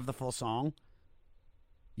chorus? Do you have the full song?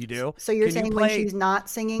 You do? So you're Can saying you when play... she's not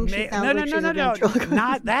singing, she sounds no, like she's a ventriloquist?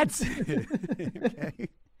 Not that's okay.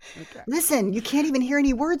 Listen, you can't even hear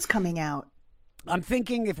any words coming out. I'm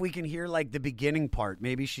thinking if we can hear like the beginning part,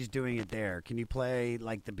 maybe she's doing it there. Can you play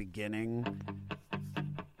like the beginning?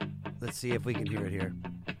 Let's see if we can hear it here.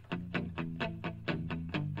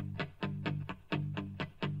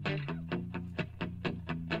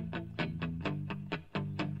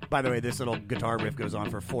 By the way, this little guitar riff goes on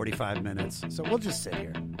for 45 minutes, so we'll just sit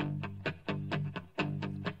here.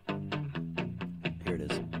 Here it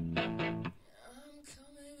is.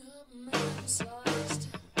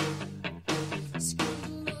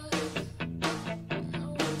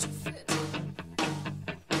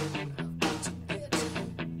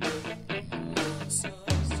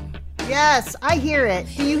 Yes, I hear it.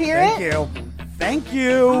 Do you hear Thank it? you. Thank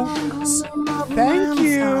you. Thank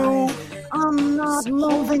you. I'm not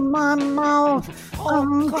moving my mouth.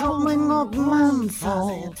 I'm coming up man's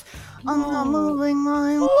I'm not moving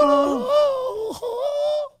my mouth.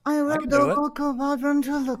 I read the book about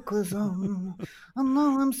ventriloquism, and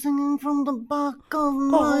now I'm singing from the back of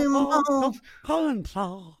my mouth.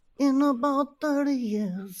 In about 30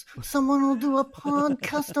 years, someone will do a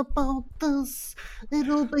podcast about this.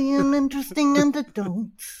 It'll be an interesting anecdote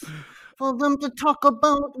for them to talk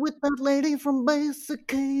about with that lady from Basic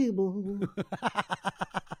Cable.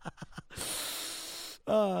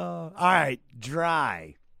 All right,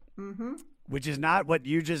 dry. Mm-hmm. Which is not what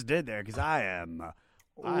you just did there, because I am.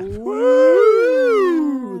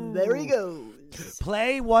 Ooh, there he goes.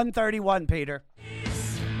 Play 131, Peter.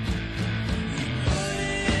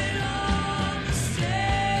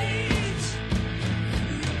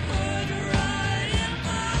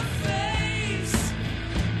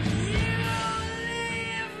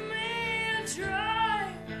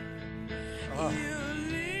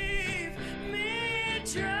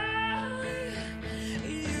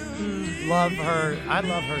 Love her. I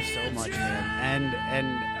love her so much, man. And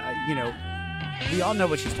you know, we all know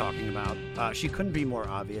what she's talking about. She couldn't be more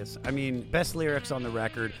obvious. I mean, best lyrics on the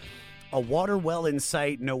record. A water well in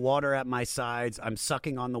sight, no water at my sides. I'm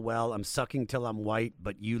sucking on the well. I'm sucking till I'm white,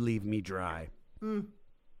 but you leave me dry. Mm.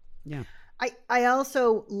 Yeah. I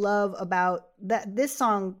also love about that. This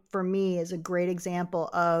song for me is a great example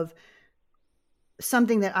of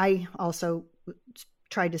something that I also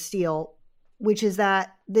tried to steal, which is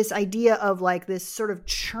that this idea of like this sort of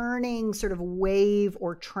churning sort of wave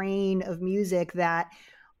or train of music that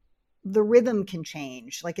the rhythm can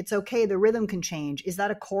change. Like, it's okay. The rhythm can change. Is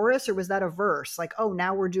that a chorus or was that a verse? Like, oh,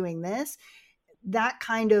 now we're doing this. That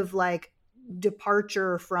kind of like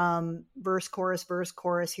departure from verse,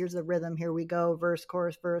 chorus, here's the rhythm, here we go, verse,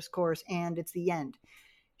 chorus, and it's the end.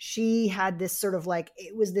 She had this sort of like,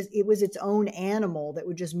 it was its own animal that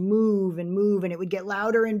would just move, and it would get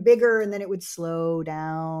louder and bigger, and then it would slow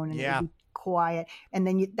down and it would be quiet. And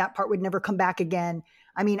then that part would never come back again.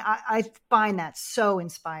 I mean, I find that so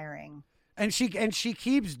inspiring. And she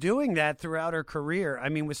keeps doing that throughout her career. I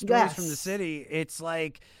mean, with Stories from the City, it's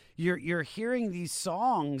like you're hearing these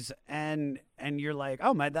songs and you're like,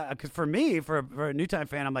 oh my, because for me, for a New Time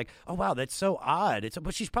fan, I'm like, oh wow, that's so odd.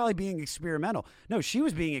 But she's probably being experimental. No, she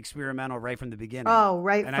was being experimental right from the beginning. Oh,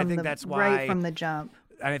 right. And I think that's why, right from the jump.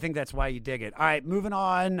 And I think that's why you dig it. All right, moving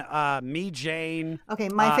on. Me, Jane. Okay,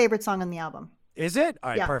 my favorite song on the album. Is it?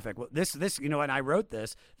 All right, Yeah. perfect. Well, this, and I wrote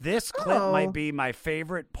this. This clip might be my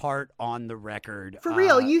favorite part on the record. For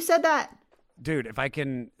real, you said that. Dude, if I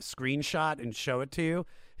can screenshot and show it to you,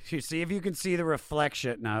 see if you can see the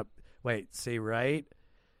reflection. No, wait, see right?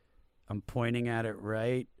 I'm pointing at it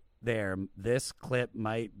right there. This clip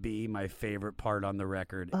might be my favorite part on the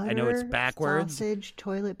record. I know it's backwards. Sausage,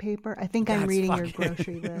 toilet paper. I think I'm reading your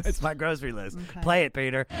grocery list. It's my grocery list. Okay. Play it,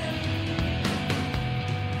 Peter.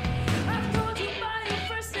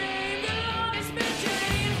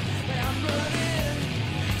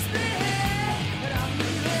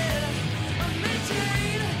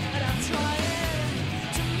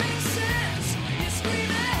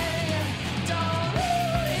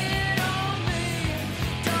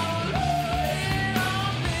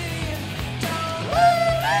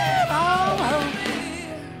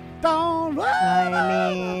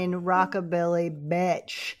 I mean, rockabilly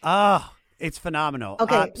bitch. Oh, it's phenomenal.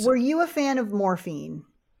 Okay, were you a fan of Morphine?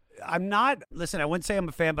 I'm not. Listen, I wouldn't say I'm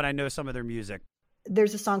a fan, but I know some of their music.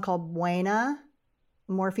 There's a song called Buena,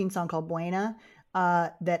 a Morphine song called Buena,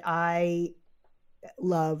 that I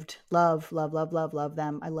loved. Love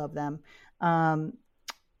them. I love them.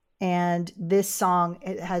 And this song,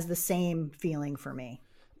 it has the same feeling for me.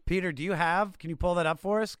 Peter, can you pull that up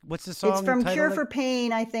for us? What's the song? It's from title? Cure for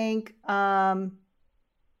Pain, I think.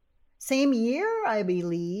 Same year, I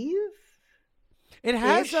believe. It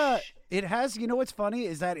has, you know what's funny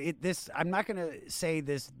is that I'm not going to say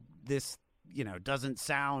this, doesn't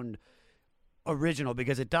sound original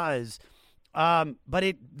because it does.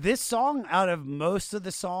 But this song, out of most of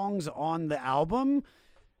the songs on the album,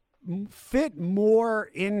 fit more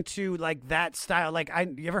into like that style. Like,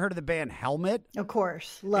 you ever heard of the band Helmet? Of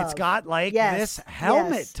course, love. It's got like this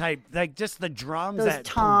Helmet type, like just the drums, those that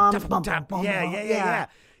toms.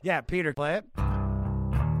 Yeah. Peter, play it.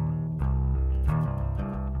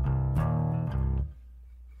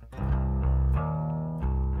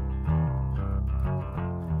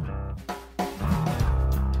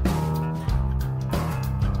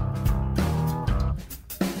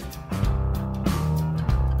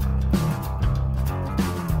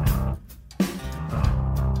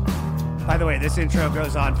 By the way, this intro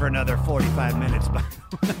goes on for another 45 minutes. But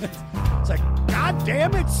it's like, God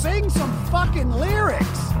damn it, sing some fucking lyrics.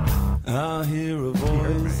 I hear a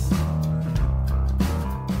voice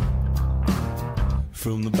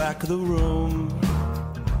from the back of the room.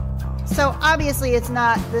 So obviously it's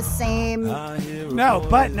not the same. That's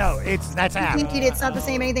app. Indeed, it's not the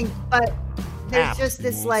same anything, but there's just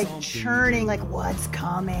this like churning, like what's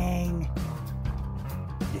coming.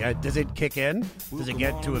 Yeah, does it kick in? Does it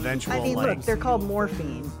get to eventual? I mean, look, they're called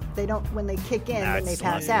morphine. They don't, when they kick in, then they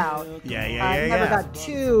pass out. Yeah. Never got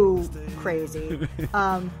too crazy.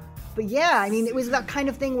 But yeah, I mean, it was that kind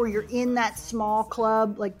of thing where you're in that small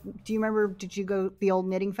club. Like, do you remember, did you go to the old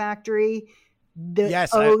knitting factory?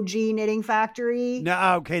 OG knitting factory?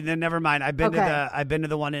 No, okay, then never mind. I've been to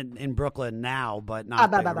the one in Brooklyn now, but not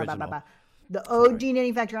the original. The OG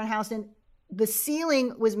knitting factory on Houston. The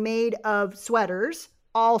ceiling was made of sweaters,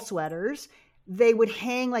 all sweaters. They would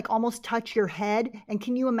hang, like almost touch your head. And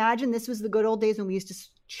can you imagine, this was the good old days when we used to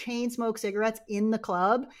chain smoke cigarettes in the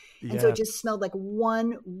club. And so it just smelled like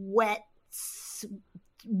one wet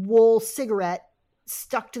wool cigarette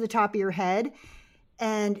stuck to the top of your head.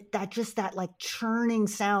 And that like churning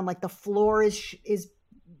sound, like the floor is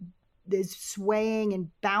swaying and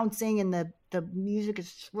bouncing and the music is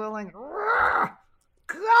swelling.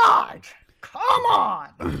 God, come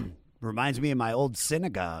on. Reminds me of my old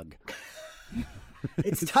synagogue.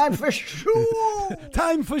 It's time for shul.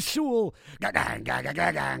 Time for shul. Baruch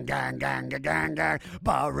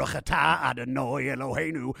atah Adonai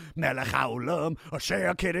Eloheinu melech haolam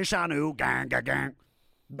asher kiddushanu. Gang, gang, gang.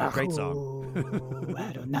 Great song.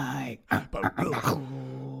 Adonai.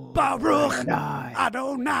 Baruch Baruch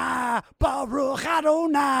Adonai, Baruch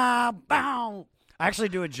Adonai, bow. I actually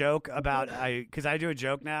do a joke about because I do a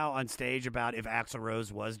joke now on stage about if Axl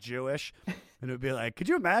Rose was Jewish, and it would be like, could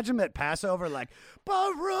you imagine at Passover like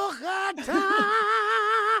Baruch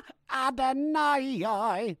Adonai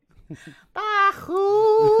Adonai, Baruch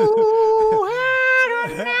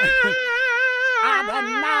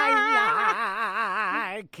Adonai,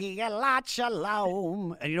 Kiyat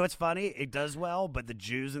Shalom. And you know what's funny? It does well, but the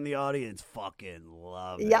Jews in the audience fucking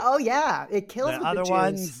love it. Yeah, oh yeah, it kills The other Jews.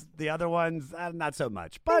 ones, not so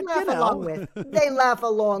much. But They laugh along with. They laugh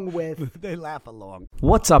along with. They laugh along.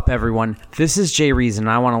 What's up, everyone? This is Jay Reason,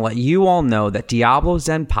 and I want to let you all know that Diablo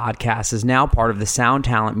Zen Podcast is now part of the Sound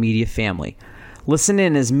Talent Media family. Listen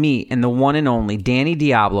in as me and the one and only Danny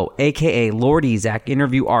Diablo, a.k.a. Lord Ezek,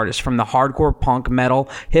 interview artists from the hardcore, punk, metal,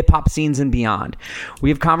 hip-hop scenes and beyond. We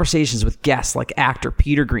have conversations with guests like actor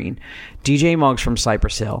Peter Green, DJ Muggs from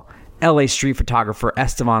Cypress Hill, LA street photographer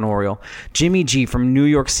Estevan Oriol, Jimmy G from New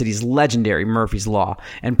York City's legendary Murphy's Law,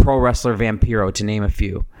 and pro wrestler Vampiro, to name a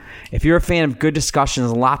few. If you're a fan of good discussions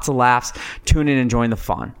and lots of laughs, tune in and join the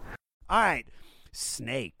fun. All right,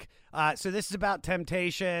 Snake. So this is about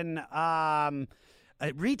temptation.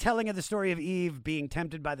 A retelling of the story of Eve being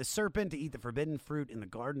tempted by the serpent to eat the forbidden fruit in the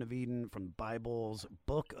Garden of Eden from the Bible's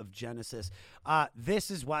book of Genesis. This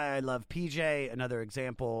is why I love PJ. Another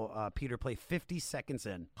example, Peter, play 50 seconds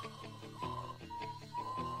in.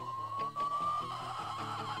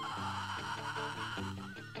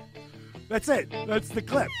 That's it. That's the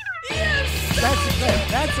clip. Yes! That's the clip.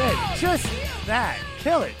 That's it. Just that.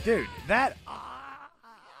 Kill it, dude. That...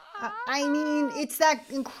 I mean, it's that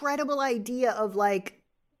incredible idea of like,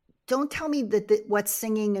 don't tell me that what's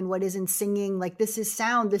singing and what isn't singing. Like, this is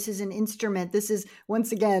sound. This is an instrument. This is,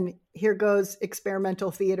 once again, here goes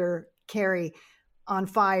experimental theater, Kerri, on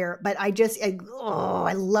fire. But I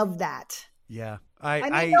love that. Yeah. I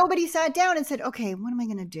mean, nobody sat down and said, okay, what am I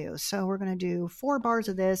going to do? So we're going to do 4 bars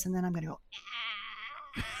of this, and then I'm going to go,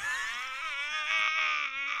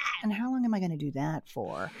 and how long am I going to do that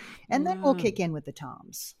for? And then we'll kick in with the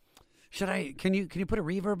toms. Should I? Can you put a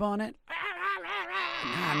reverb on it? No.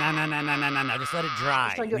 Just let it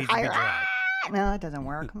dry. It needs to be dry. No, it doesn't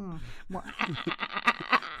work.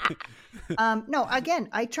 No, again,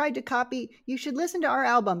 I tried to copy. You should listen to our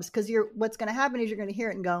albums because what's going to happen is you're going to hear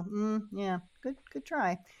it and go, yeah, good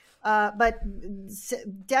try. But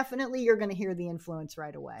definitely you're going to hear the influence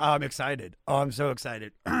right away. Oh, I'm excited. Oh, I'm so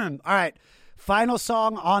excited. All right. Final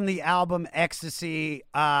song on the album, Ecstasy.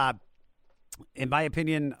 In my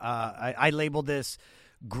opinion, I labeled this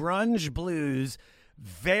grunge blues,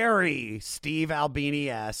 very Steve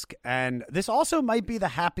Albini-esque, and this also might be the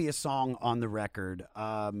happiest song on the record.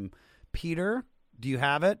 Peter, do you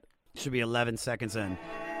have it? Should be 11 seconds in.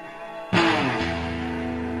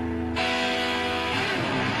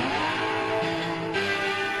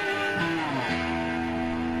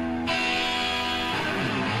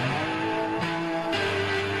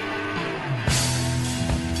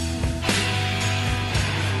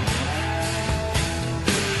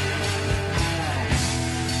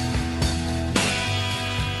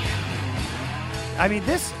 I mean,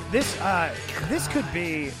 this could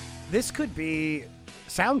be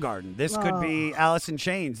Soundgarden. This could be Alice in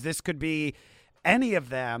Chains. This could be any of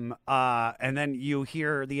them. And then you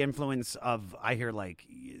hear the influence of, I hear like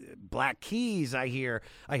Black Keys. I hear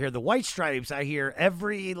the White Stripes. I hear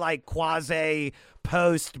every like quasi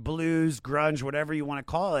post blues grunge, whatever you want to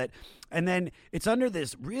call it. And then it's under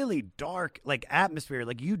this really dark like atmosphere.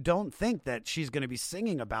 Like you don't think that she's going to be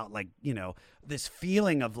singing about like, you know, this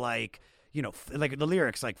feeling of like, you know, like the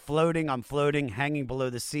lyrics, like floating, I'm floating, hanging below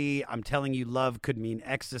the sea. I'm telling you love could mean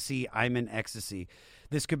ecstasy. I'm in ecstasy.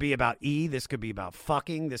 This could be about E. This could be about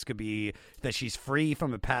fucking. This could be that she's free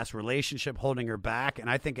from a past relationship holding her back. And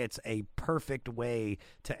I think it's a perfect way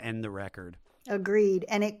to end the record. Agreed.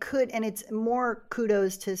 And it's more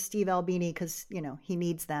kudos to Steve Albini because, you know, he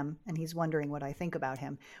needs them and he's wondering what I think about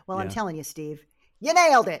him. Well, yeah. I'm telling you, Steve. You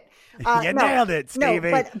nailed it. Nailed it,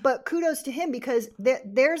 Stevie. No, but kudos to him because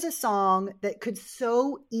there's a song that could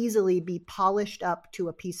so easily be polished up to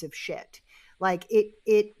a piece of shit. Like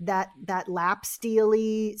that lap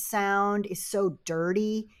steely sound is so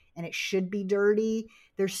dirty and it should be dirty.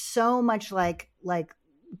 There's so much like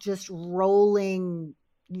just rolling,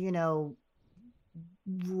 you know,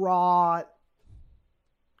 raw.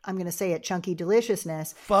 I'm going to say it, chunky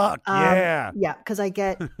deliciousness. Fuck yeah. Yeah. Cause I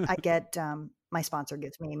get, my sponsor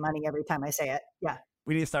gives me money every time I say it. Yeah.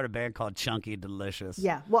 We need to start a band called Chunky Delicious.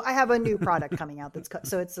 Yeah. Well, I have a new product coming out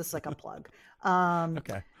so it's just like a plug.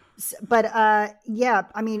 Okay. But yeah,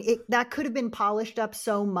 I mean, that could have been polished up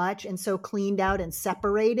so much and so cleaned out and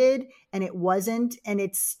separated, and it wasn't. And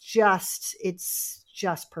it's just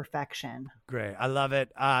perfection. Great. I love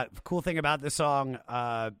it. Cool thing about this song,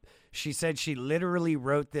 she said she literally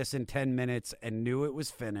wrote this in 10 minutes and knew it was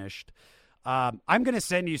finished. I'm going to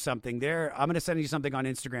send you something there. I'm going to send you something on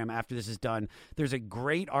Instagram after this is done. There's a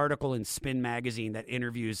great article in Spin Magazine that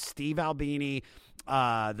interviews Steve Albini,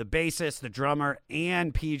 the bassist, the drummer,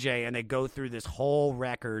 and PJ, and they go through this whole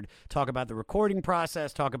record, talk about the recording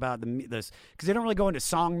process, talk about this, because they don't really go into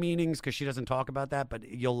song meanings because she doesn't talk about that, but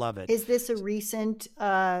you'll love it. Is this a recent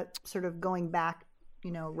sort of going back,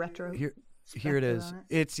 retro? Here it is.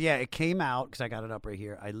 It came out because I got it up right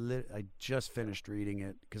here. I just finished reading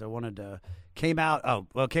it because I wanted to. It came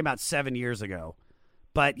out 7 years ago,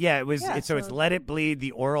 but yeah, it was. It's Let It Bleed: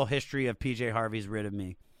 The Oral History of PJ Harvey's Rid of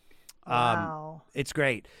Me. Wow, it's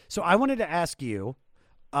great. So I wanted to ask you,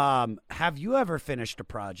 have you ever finished a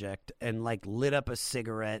project and like lit up a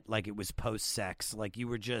cigarette like it was post sex, like you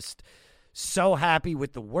were just so happy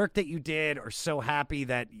with the work that you did, or so happy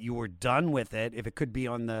that you were done with it, if it could be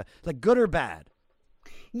on the, like, good or bad?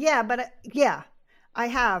 Yeah, but I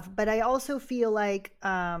have. But I also feel like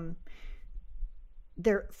for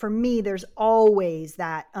me, there's always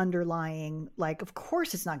that underlying, like, of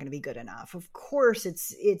course it's not going to be good enough. Of course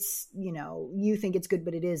it's you think it's good,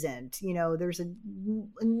 but it isn't. There's an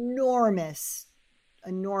enormous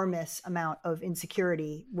amount of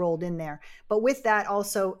insecurity rolled in there, but with that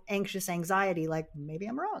also anxious anxiety, like maybe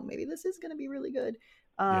I'm wrong, maybe this is going to be really good.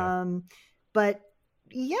 But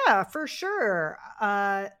yeah, for sure,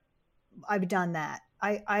 I've done that.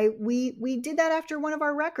 We did that after one of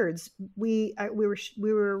our records. We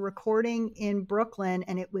were recording in Brooklyn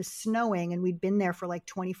and it was snowing, and we'd been there for like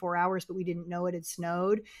 24 hours, but we didn't know it had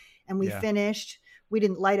snowed. And we finished. We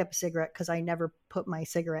didn't light up a cigarette because I never put my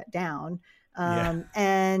cigarette down.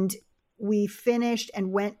 And we finished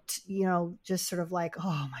and went, just sort of like,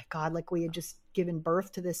 oh my God, like we had just given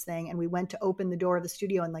birth to this thing. And we went to open the door of the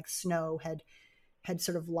studio and like snow had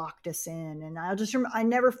sort of locked us in. And I'll just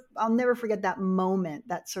remember, I'll never forget that moment,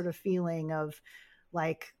 that sort of feeling of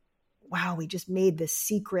like, wow, we just made this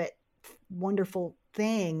secret, wonderful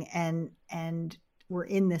thing. And we're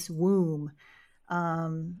in this womb.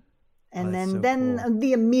 And then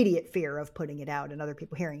the immediate fear of putting it out and other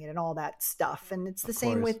people hearing it and all that stuff. And it's the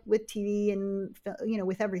same with TV and,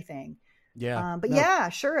 with everything. Yeah. But yeah,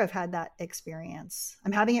 sure. I've had that experience.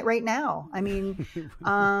 I'm having it right now. I mean,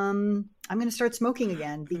 I'm going to start smoking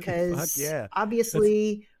again because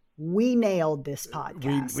obviously we nailed this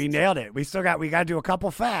podcast. We nailed it. We got to do a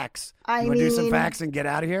couple facts. You want to do some facts and get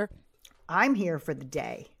out of here? I'm here for the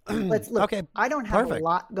day. Let's look. Okay. I don't have a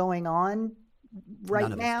lot going on right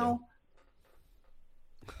now.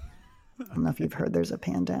 I don't know if you've heard there's a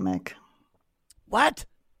pandemic. What?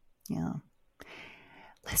 Yeah.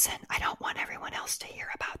 Listen, I don't want everyone else to hear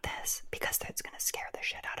about this because that's going to scare the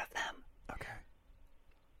shit out of them. Okay.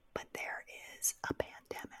 But there is a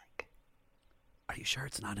pandemic. Are you sure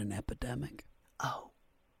it's not an epidemic? Oh,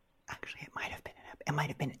 actually, it might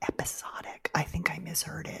have been episodic. I think I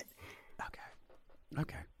misheard it.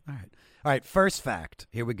 Okay. All right. First fact.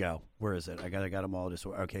 Here we go. Where is it? I got them all.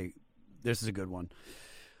 Okay. This is a good one.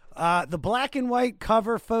 The black and white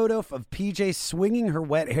cover photo of PJ swinging her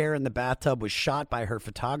wet hair in the bathtub was shot by her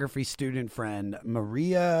photography student friend,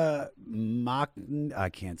 Maria I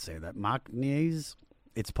can't say that. Machnes?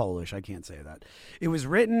 It's Polish. I can't say that. It was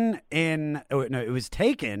it was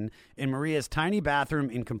taken in Maria's tiny bathroom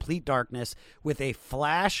in complete darkness with a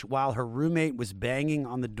flash while her roommate was banging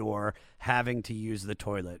on the door, having to use the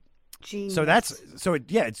toilet. Genius. So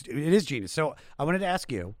it is genius. So I wanted to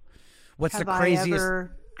ask you, what's the craziest? Have I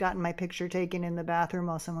ever gotten my picture taken in the bathroom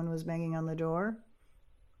while someone was banging on the door?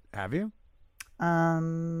 Have you?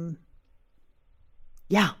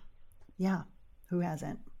 Yeah. Who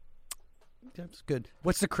hasn't? That's good.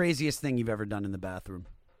 What's the craziest thing you've ever done in the bathroom?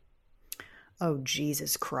 Oh,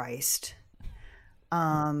 Jesus Christ.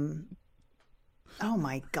 Oh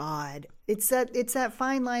my God. It's that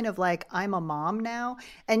fine line of like, I'm a mom now.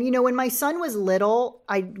 And when my son was little,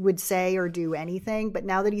 I would say or do anything, but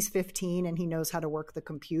now that he's 15 and he knows how to work the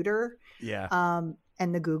computer,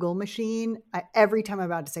 and the Google machine, every time I'm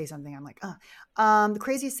about to say something, I'm like, the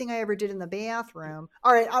craziest thing I ever did in the bathroom.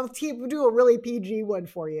 All right, I'll do a really PG one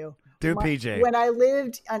for you. PJ. When I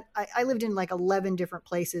lived in like 11 different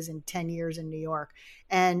places in 10 years in New York.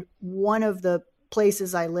 And one of the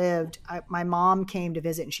places I lived, my mom came to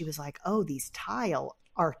visit and she was like, oh, these tile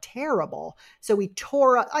are terrible. So we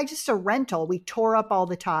tore up, just a rental. We tore up all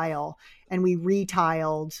the tile and we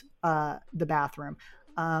retiled the bathroom.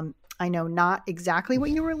 I know not exactly what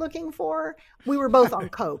you were looking for. We were both on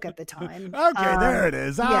coke at the time. Okay, there it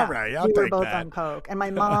is. All right, I'll we were take both that. on coke, and my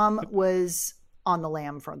mom was on the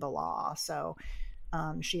lam for the law, so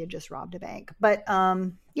she had just robbed a bank. But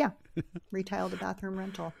retiled a bathroom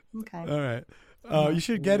rental. Okay. All right. You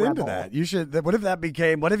should get into that. You should. What if that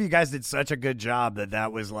became? What if you guys did such a good job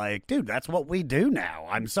that was like, dude, that's what we do now.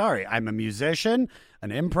 I'm sorry, I'm a musician, an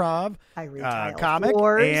improv, I retile comic,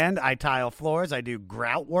 floors. and I tile floors. I do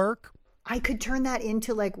grout work. I could turn that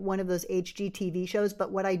into like one of those HGTV shows,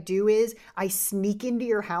 but what I do is I sneak into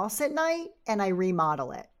your house at night and I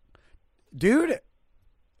remodel it. Dude,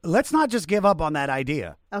 let's not just give up on that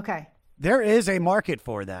idea. Okay. There is a market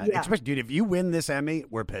for that. Yeah. Especially, dude, if you win this Emmy,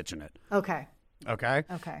 we're pitching it. Okay. Okay?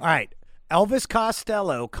 Okay. All right. Elvis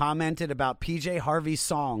Costello commented about PJ Harvey's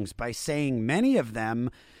songs by saying many of them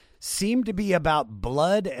seem to be about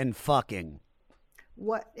blood and fucking.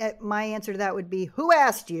 What my answer to that would be, who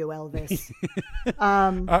asked you, Elvis?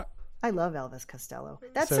 I love Elvis Costello.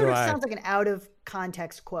 That So sort do of I. sounds like an out of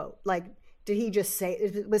context quote. Like, did he just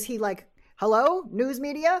say, was he like, hello, news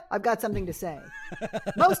media? I've got something to say.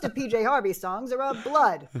 Most of PJ Harvey's songs are about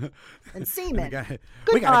blood and semen. We gotta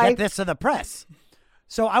Goodbye. get this to the press.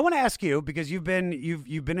 So I want to ask you, because you've been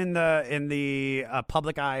in the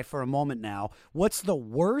public eye for a moment now. What's the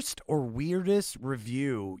worst or weirdest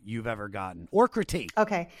review you've ever gotten or critique?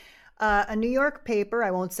 Okay. A New York paper,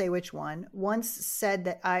 I won't say which one, once said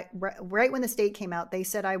that right when the state came out, they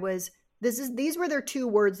said these were their two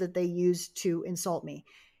words that they used to insult me.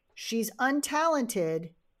 She's untalented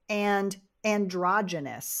and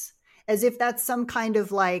androgynous, as if that's some kind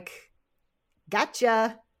of like,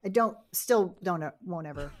 gotcha. I won't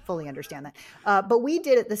ever fully understand that. But we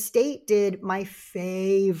did it. The state did my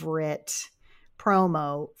favorite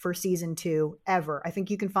promo for season 2 ever. I think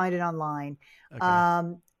you can find it online.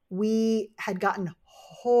 Okay. We had gotten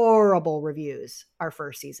horrible reviews our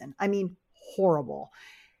first season. I mean, horrible.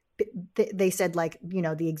 They said, like,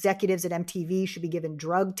 the executives at MTV should be given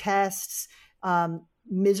drug tests.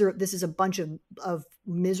 This is a bunch of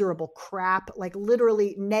miserable crap, like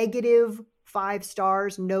literally negative 5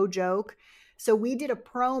 stars, no joke. So we did a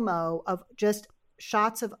promo of just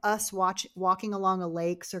shots of us walking along a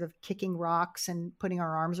lake, sort of kicking rocks and putting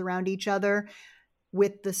our arms around each other,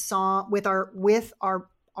 with the song, with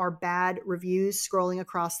our bad reviews scrolling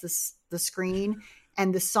across the screen,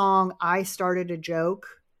 and the song "I Started a Joke"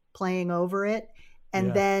 playing over it,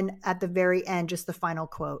 and then at the very end, just the final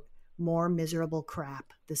quote: "More miserable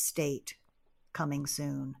crap. The state coming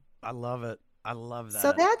soon." I love it. I love that.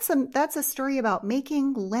 So that's a story about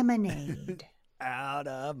making lemonade out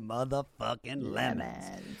of motherfucking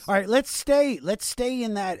lemons. All right, let's stay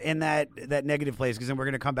in that negative place, because then we're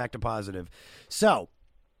going to come back to positive. So,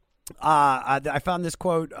 I found this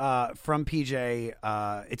quote from PJ.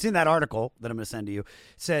 It's in that article that I'm going to send to you. It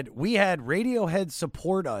said, "We had Radiohead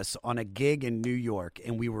support us on a gig in New York,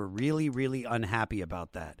 and we were really, really unhappy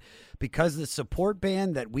about that, because the support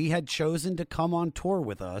band that we had chosen to come on tour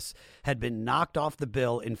with us had been knocked off the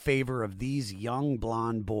bill in favor of these young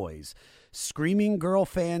blonde boys. Screaming Girl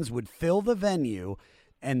fans would fill the venue,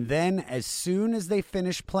 and then as soon as they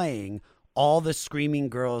finished playing, all the Screaming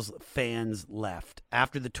Girls fans left.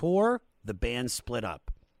 After the tour, the band split up."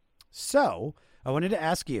 So I wanted to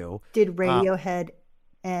ask you, Did Radiohead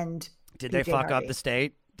and did they PJ fuck up Harvey. the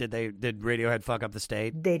state? Did Radiohead fuck up the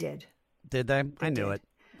state? They did. Did they? I knew it.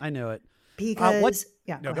 Because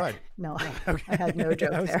No, go ahead. No, I had no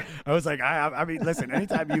joke there. I was like, I mean, listen.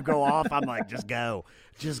 Anytime you go off, I'm like, just go.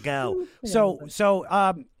 So,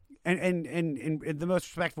 and in the most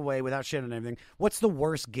respectful way, without shit on everything, what's the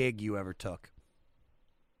worst gig you ever took?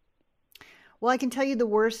 Well, I can tell you the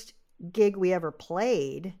worst gig we ever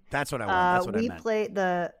played. That's what I want. That's what I we meant. played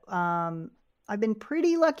the. I've been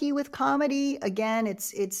pretty lucky with comedy. Again,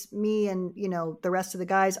 it's me and the rest of the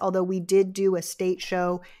guys. Although we did do a state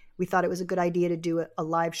show, we thought it was a good idea to do a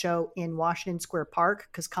live show in Washington Square Park,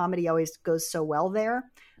 because comedy always goes so well there.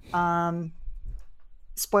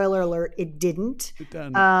 Spoiler alert, it didn't. It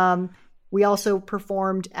done. We also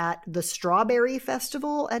performed at the Strawberry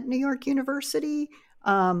Festival at New York University.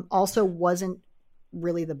 Also wasn't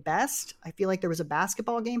really the best. I feel like there was a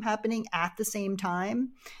basketball game happening at the same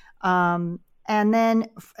time. And then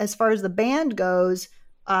as far as the band goes,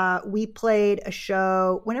 we played a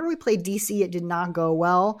show. Whenever we played DC, it did not go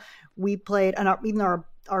well. We played, and even though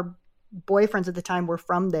our boyfriends at the time were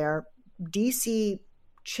from there, DC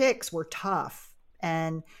chicks were tough.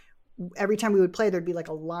 And every time we would play, there'd be like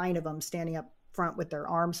a line of them standing up front with their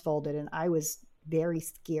arms folded. And I was very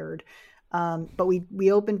scared. But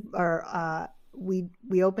we opened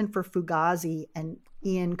we opened for Fugazi, and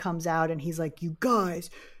Ian comes out and he's like, "You guys,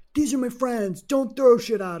 these are my friends. Don't throw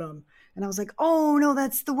shit at them. And I was like, oh no,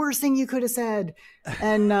 that's the worst thing you could have said.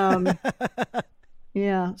 And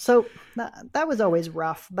yeah, so that was always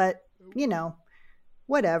rough, but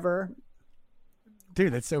whatever.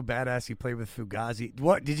 Dude, that's so badass. You played with Fugazi.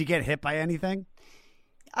 What, did you get hit by anything?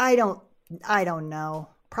 I don't know.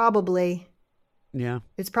 Probably. Yeah.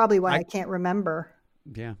 It's probably why I can't remember.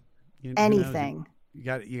 Yeah. Anything. You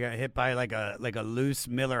got hit by like a loose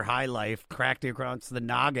Miller High Life, cracked you across the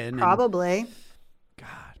noggin. Probably. God.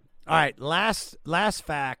 All right, last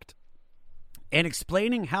fact. And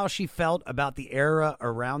explaining how she felt about the era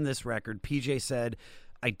around this record, PJ said,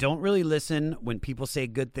 I don't really listen when people say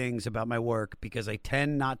good things about my work because I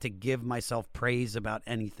tend not to give myself praise about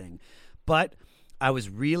anything. But I was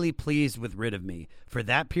really pleased with Rid of Me. For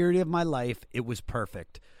that period of my life, it was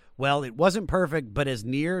perfect. Well, it wasn't perfect, but as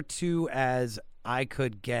near to as I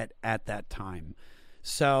could get at that time.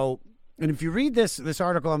 So, and if you read this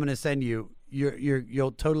article I'm going to send you,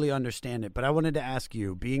 you'll totally understand it. But I wanted to ask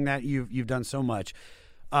you, being that you've done so much,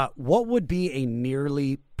 what would be a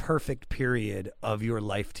nearly perfect period of your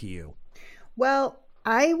life to you? Well,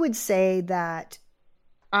 I would say that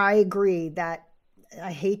I agree that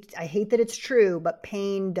I hate that it's true, but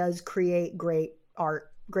pain does create great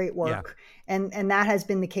art, great work. Yeah. And that has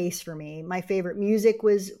been the case for me. My favorite music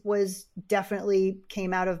was definitely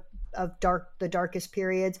came out of the darkest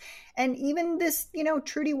periods. And even this,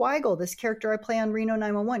 Trudy Weigel, this character I play on Reno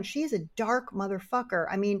 911, she's a dark motherfucker.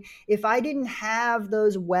 I mean, if I didn't have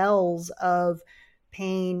those wells of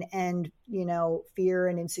pain and, fear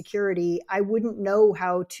and insecurity, I wouldn't know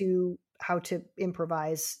how to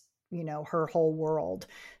improvise, her whole world.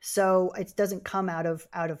 So it doesn't come out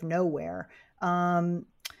of nowhere.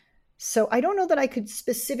 So I don't know that I could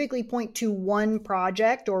specifically point to one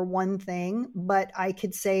project or one thing, but I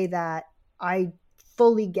could say that I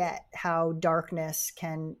fully get how darkness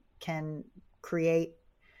can create,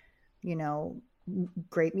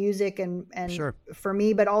 great music and sure. For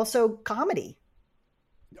me, but also comedy.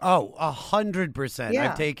 Oh, 100%.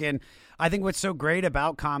 Yeah. I think what's so great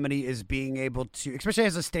about comedy is being able to, especially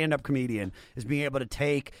as a stand-up comedian, is being able to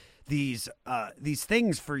take these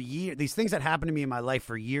things for years, these things that happened to me in my life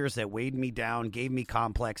for years that weighed me down, gave me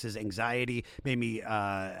complexes, anxiety, made me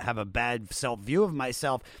have a bad self-view of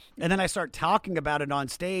myself. And then I start talking about it on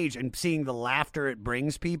stage and seeing the laughter it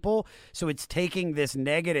brings people. So it's taking this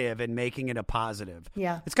negative and making it a positive.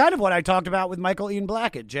 Yeah. It's kind of what I talked about with Michael Ian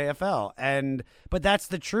Black at JFL. But that's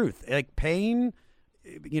the truth. Like pain,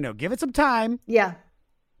 give it some time. Yeah.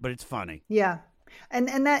 But it's funny. Yeah.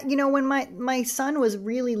 And that, when my son was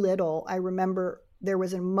really little, I remember there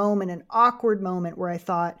was an awkward moment where I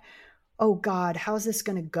thought, oh God, how's this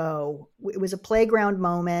going to go? It was a playground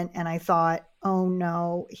moment. And I thought, oh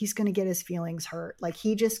no, he's going to get his feelings hurt. Like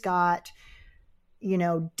he just got,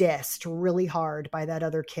 dissed really hard by that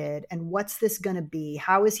other kid. And what's this going to be?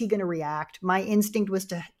 How is he going to react? My instinct was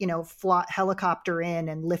to, helicopter in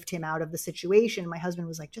and lift him out of the situation. My husband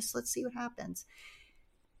was like, just let's see what happens.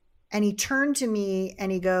 And he turned to me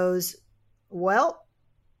and he goes, well,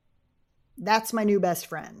 that's my new best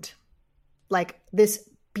friend. Like this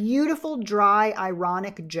beautiful, dry,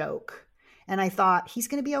 ironic joke. And I thought he's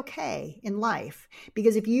going to be okay in life.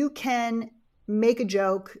 Because if you can make a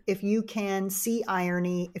joke, if you can see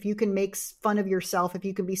irony, if you can make fun of yourself, if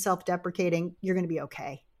you can be self-deprecating, you're going to be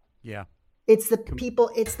okay. Yeah. It's the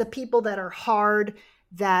people that are hard,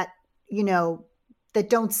 that, that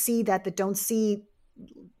don't see that don't see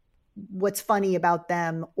what's funny about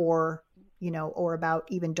them or about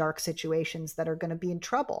even dark situations that are going to be in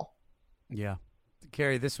trouble. Yeah.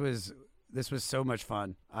 Kerri, this was so much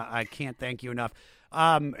fun. I can't thank you enough.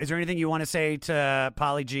 Is there anything you want to say to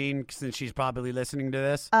Polly Jean, since she's probably listening to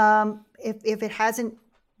this? If it hasn't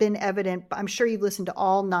been evident, I'm sure you've listened to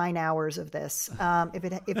all 9 hours of this.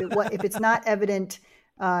 If it's not evident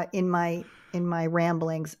in my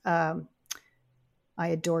ramblings, I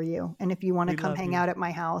adore you. And if you want to come hang out at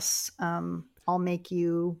my house, I'll make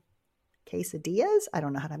you quesadillas. I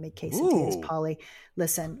don't know how to make quesadillas, Polly.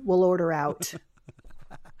 Listen, we'll order out.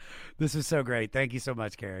 This is so great. Thank you so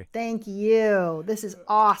much, Kerri. Thank you. This is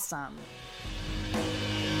awesome.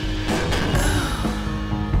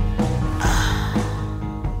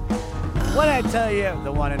 What I tell you,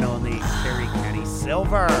 the one and only Kerri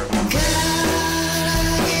Kenney-Silver.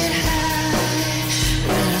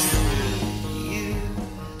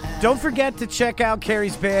 Don't forget to check out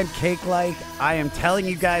Kerri's band, Cake Like. I am telling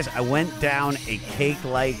you guys, I went down a Cake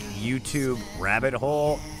Like YouTube rabbit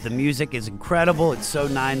hole. The music is incredible. It's so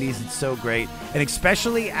 90s. It's so great. And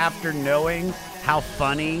especially after knowing how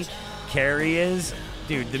funny Kerri is,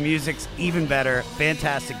 dude, the music's even better.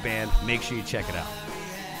 Fantastic band. Make sure you check it out.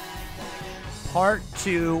 part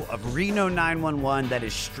 2 of Reno 911 that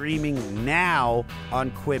is streaming now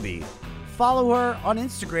on Quibi. Follow her on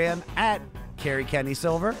Instagram at Kerri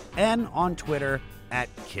Kenney-Silver and on Twitter at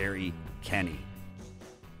Kerri Kenney.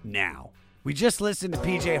 Now, we just listened to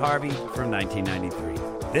PJ Harvey from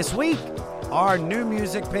 1993. This week, our new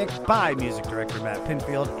music pick by music director Matt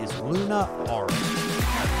Pinfield is Luna Aura.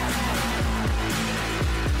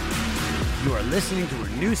 You are listening to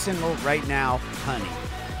her new single right now, Honey.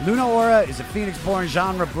 Luna Aura is a Phoenix-born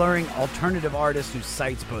genre-blurring alternative artist who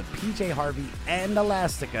cites both PJ Harvey and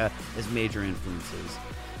Elastica as major influences.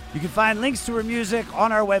 You can find links to her music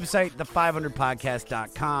on our website,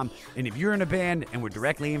 the500podcast.com. And if you're in a band and were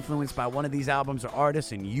directly influenced by one of these albums or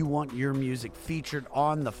artists and you want your music featured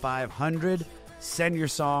on the 500, send your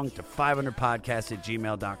song to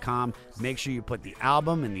 500podcast@gmail.com. Make sure you put the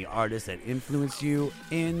album and the artist that influenced you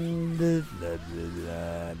in the...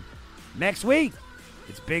 Next week,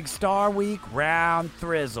 it's Big Star Week Round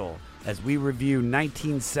Thrizzle as we review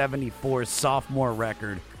 1974's sophomore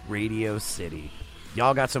record, Radio City.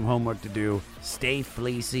 Y'all got some homework to do. Stay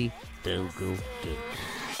fleecy. Do.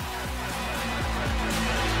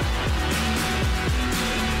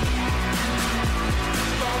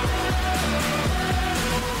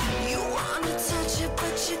 You wanna touch it,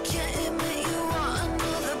 but you can't admit you want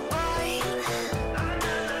another bite.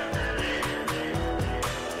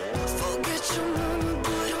 Forget your mama,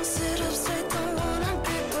 boy, don't sit upside, don't wanna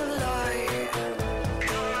be polite.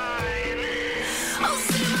 I'll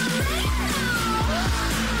see my light now.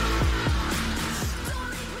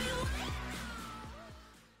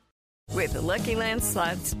 With the Lucky Land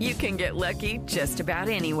Slots, you can get lucky just about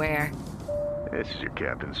anywhere. This is your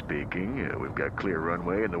captain speaking. We've got clear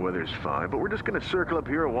runway and the weather's fine, but we're just going to circle up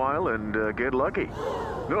here a while and get lucky.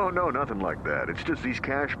 No, nothing like that. It's just these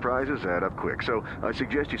cash prizes add up quick. So I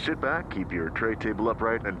suggest you sit back, keep your tray table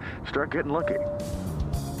upright, and start getting lucky.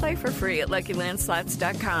 Play for free at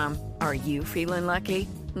LuckyLandSlots.com. Are you feeling lucky?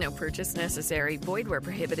 No purchase necessary. Void where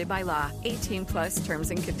prohibited by law. 18+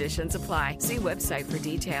 terms and conditions apply. See website for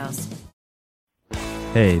details.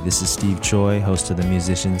 Hey, this is Steve Choi, host of the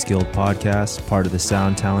Musicians Guild podcast, part of the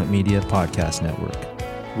Sound Talent Media Podcast Network.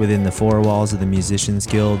 Within the four walls of the Musicians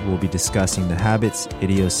Guild, we'll be discussing the habits,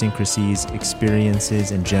 idiosyncrasies,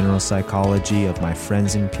 experiences, and general psychology of my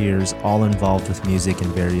friends and peers, all involved with music in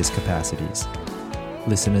various capacities.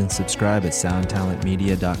 Listen and subscribe at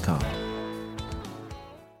soundtalentmedia.com.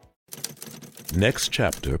 Next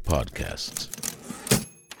Chapter Podcasts.